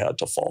eventually had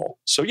to fall.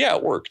 So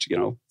it worked,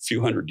 a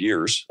few hundred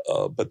years,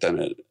 but then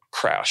it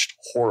crashed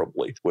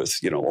horribly with,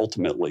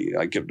 ultimately,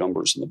 I give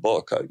numbers in the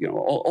book,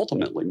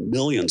 ultimately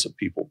millions of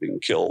people being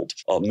killed,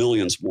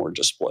 millions more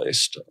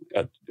displaced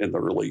in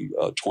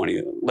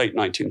the late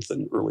 19th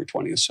and early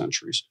 20th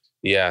centuries.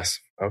 Yes.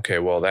 Okay.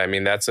 Well,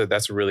 that's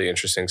a really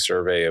interesting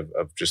survey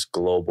of just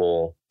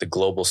the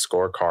global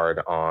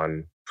scorecard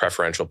on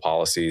preferential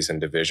policies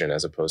and division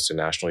as opposed to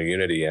national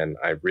unity. And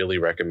I really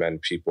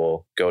recommend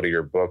people go to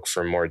your book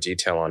for more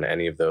detail on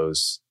any of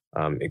those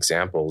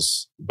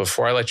examples.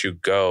 Before I let you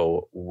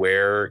go,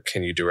 where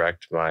can you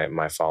direct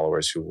my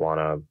followers who want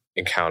to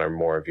encounter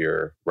more of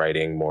your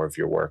writing, more of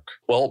your work?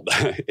 Well,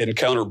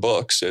 Encounter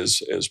Books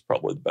is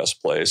probably the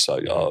best place.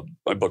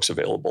 My book's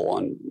available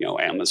on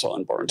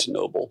Amazon, Barnes &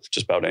 Noble,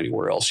 just about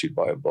anywhere else you'd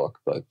buy a book.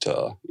 But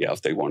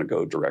if they want to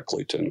go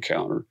directly to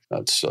Encounter,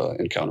 that's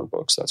Encounter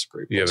Books. That's a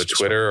great place. You have a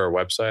Twitter or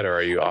website, or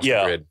are you off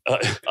the grid?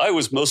 I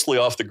was mostly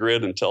off the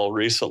grid until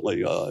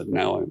recently.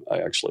 Now I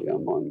actually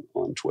am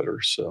on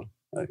Twitter, so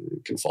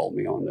you can follow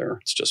me on there.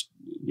 It's just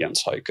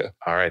Jens Heycke.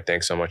 All right.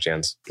 Thanks so much,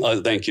 Jens.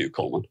 Thank you,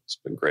 Coleman. It's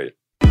been great.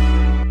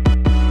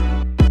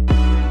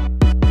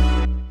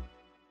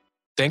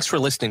 Thanks for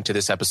listening to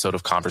this episode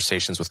of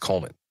Conversations with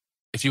Coleman.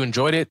 If you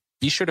enjoyed it,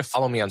 be sure to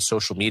follow me on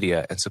social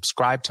media and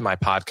subscribe to my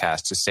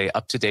podcast to stay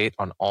up to date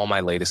on all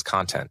my latest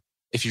content.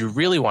 If you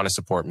really want to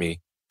support me,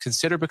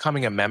 consider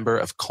becoming a member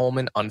of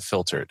Coleman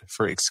Unfiltered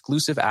for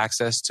exclusive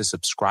access to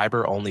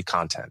subscriber-only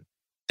content.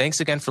 Thanks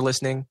again for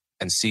listening,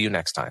 and see you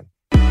next time.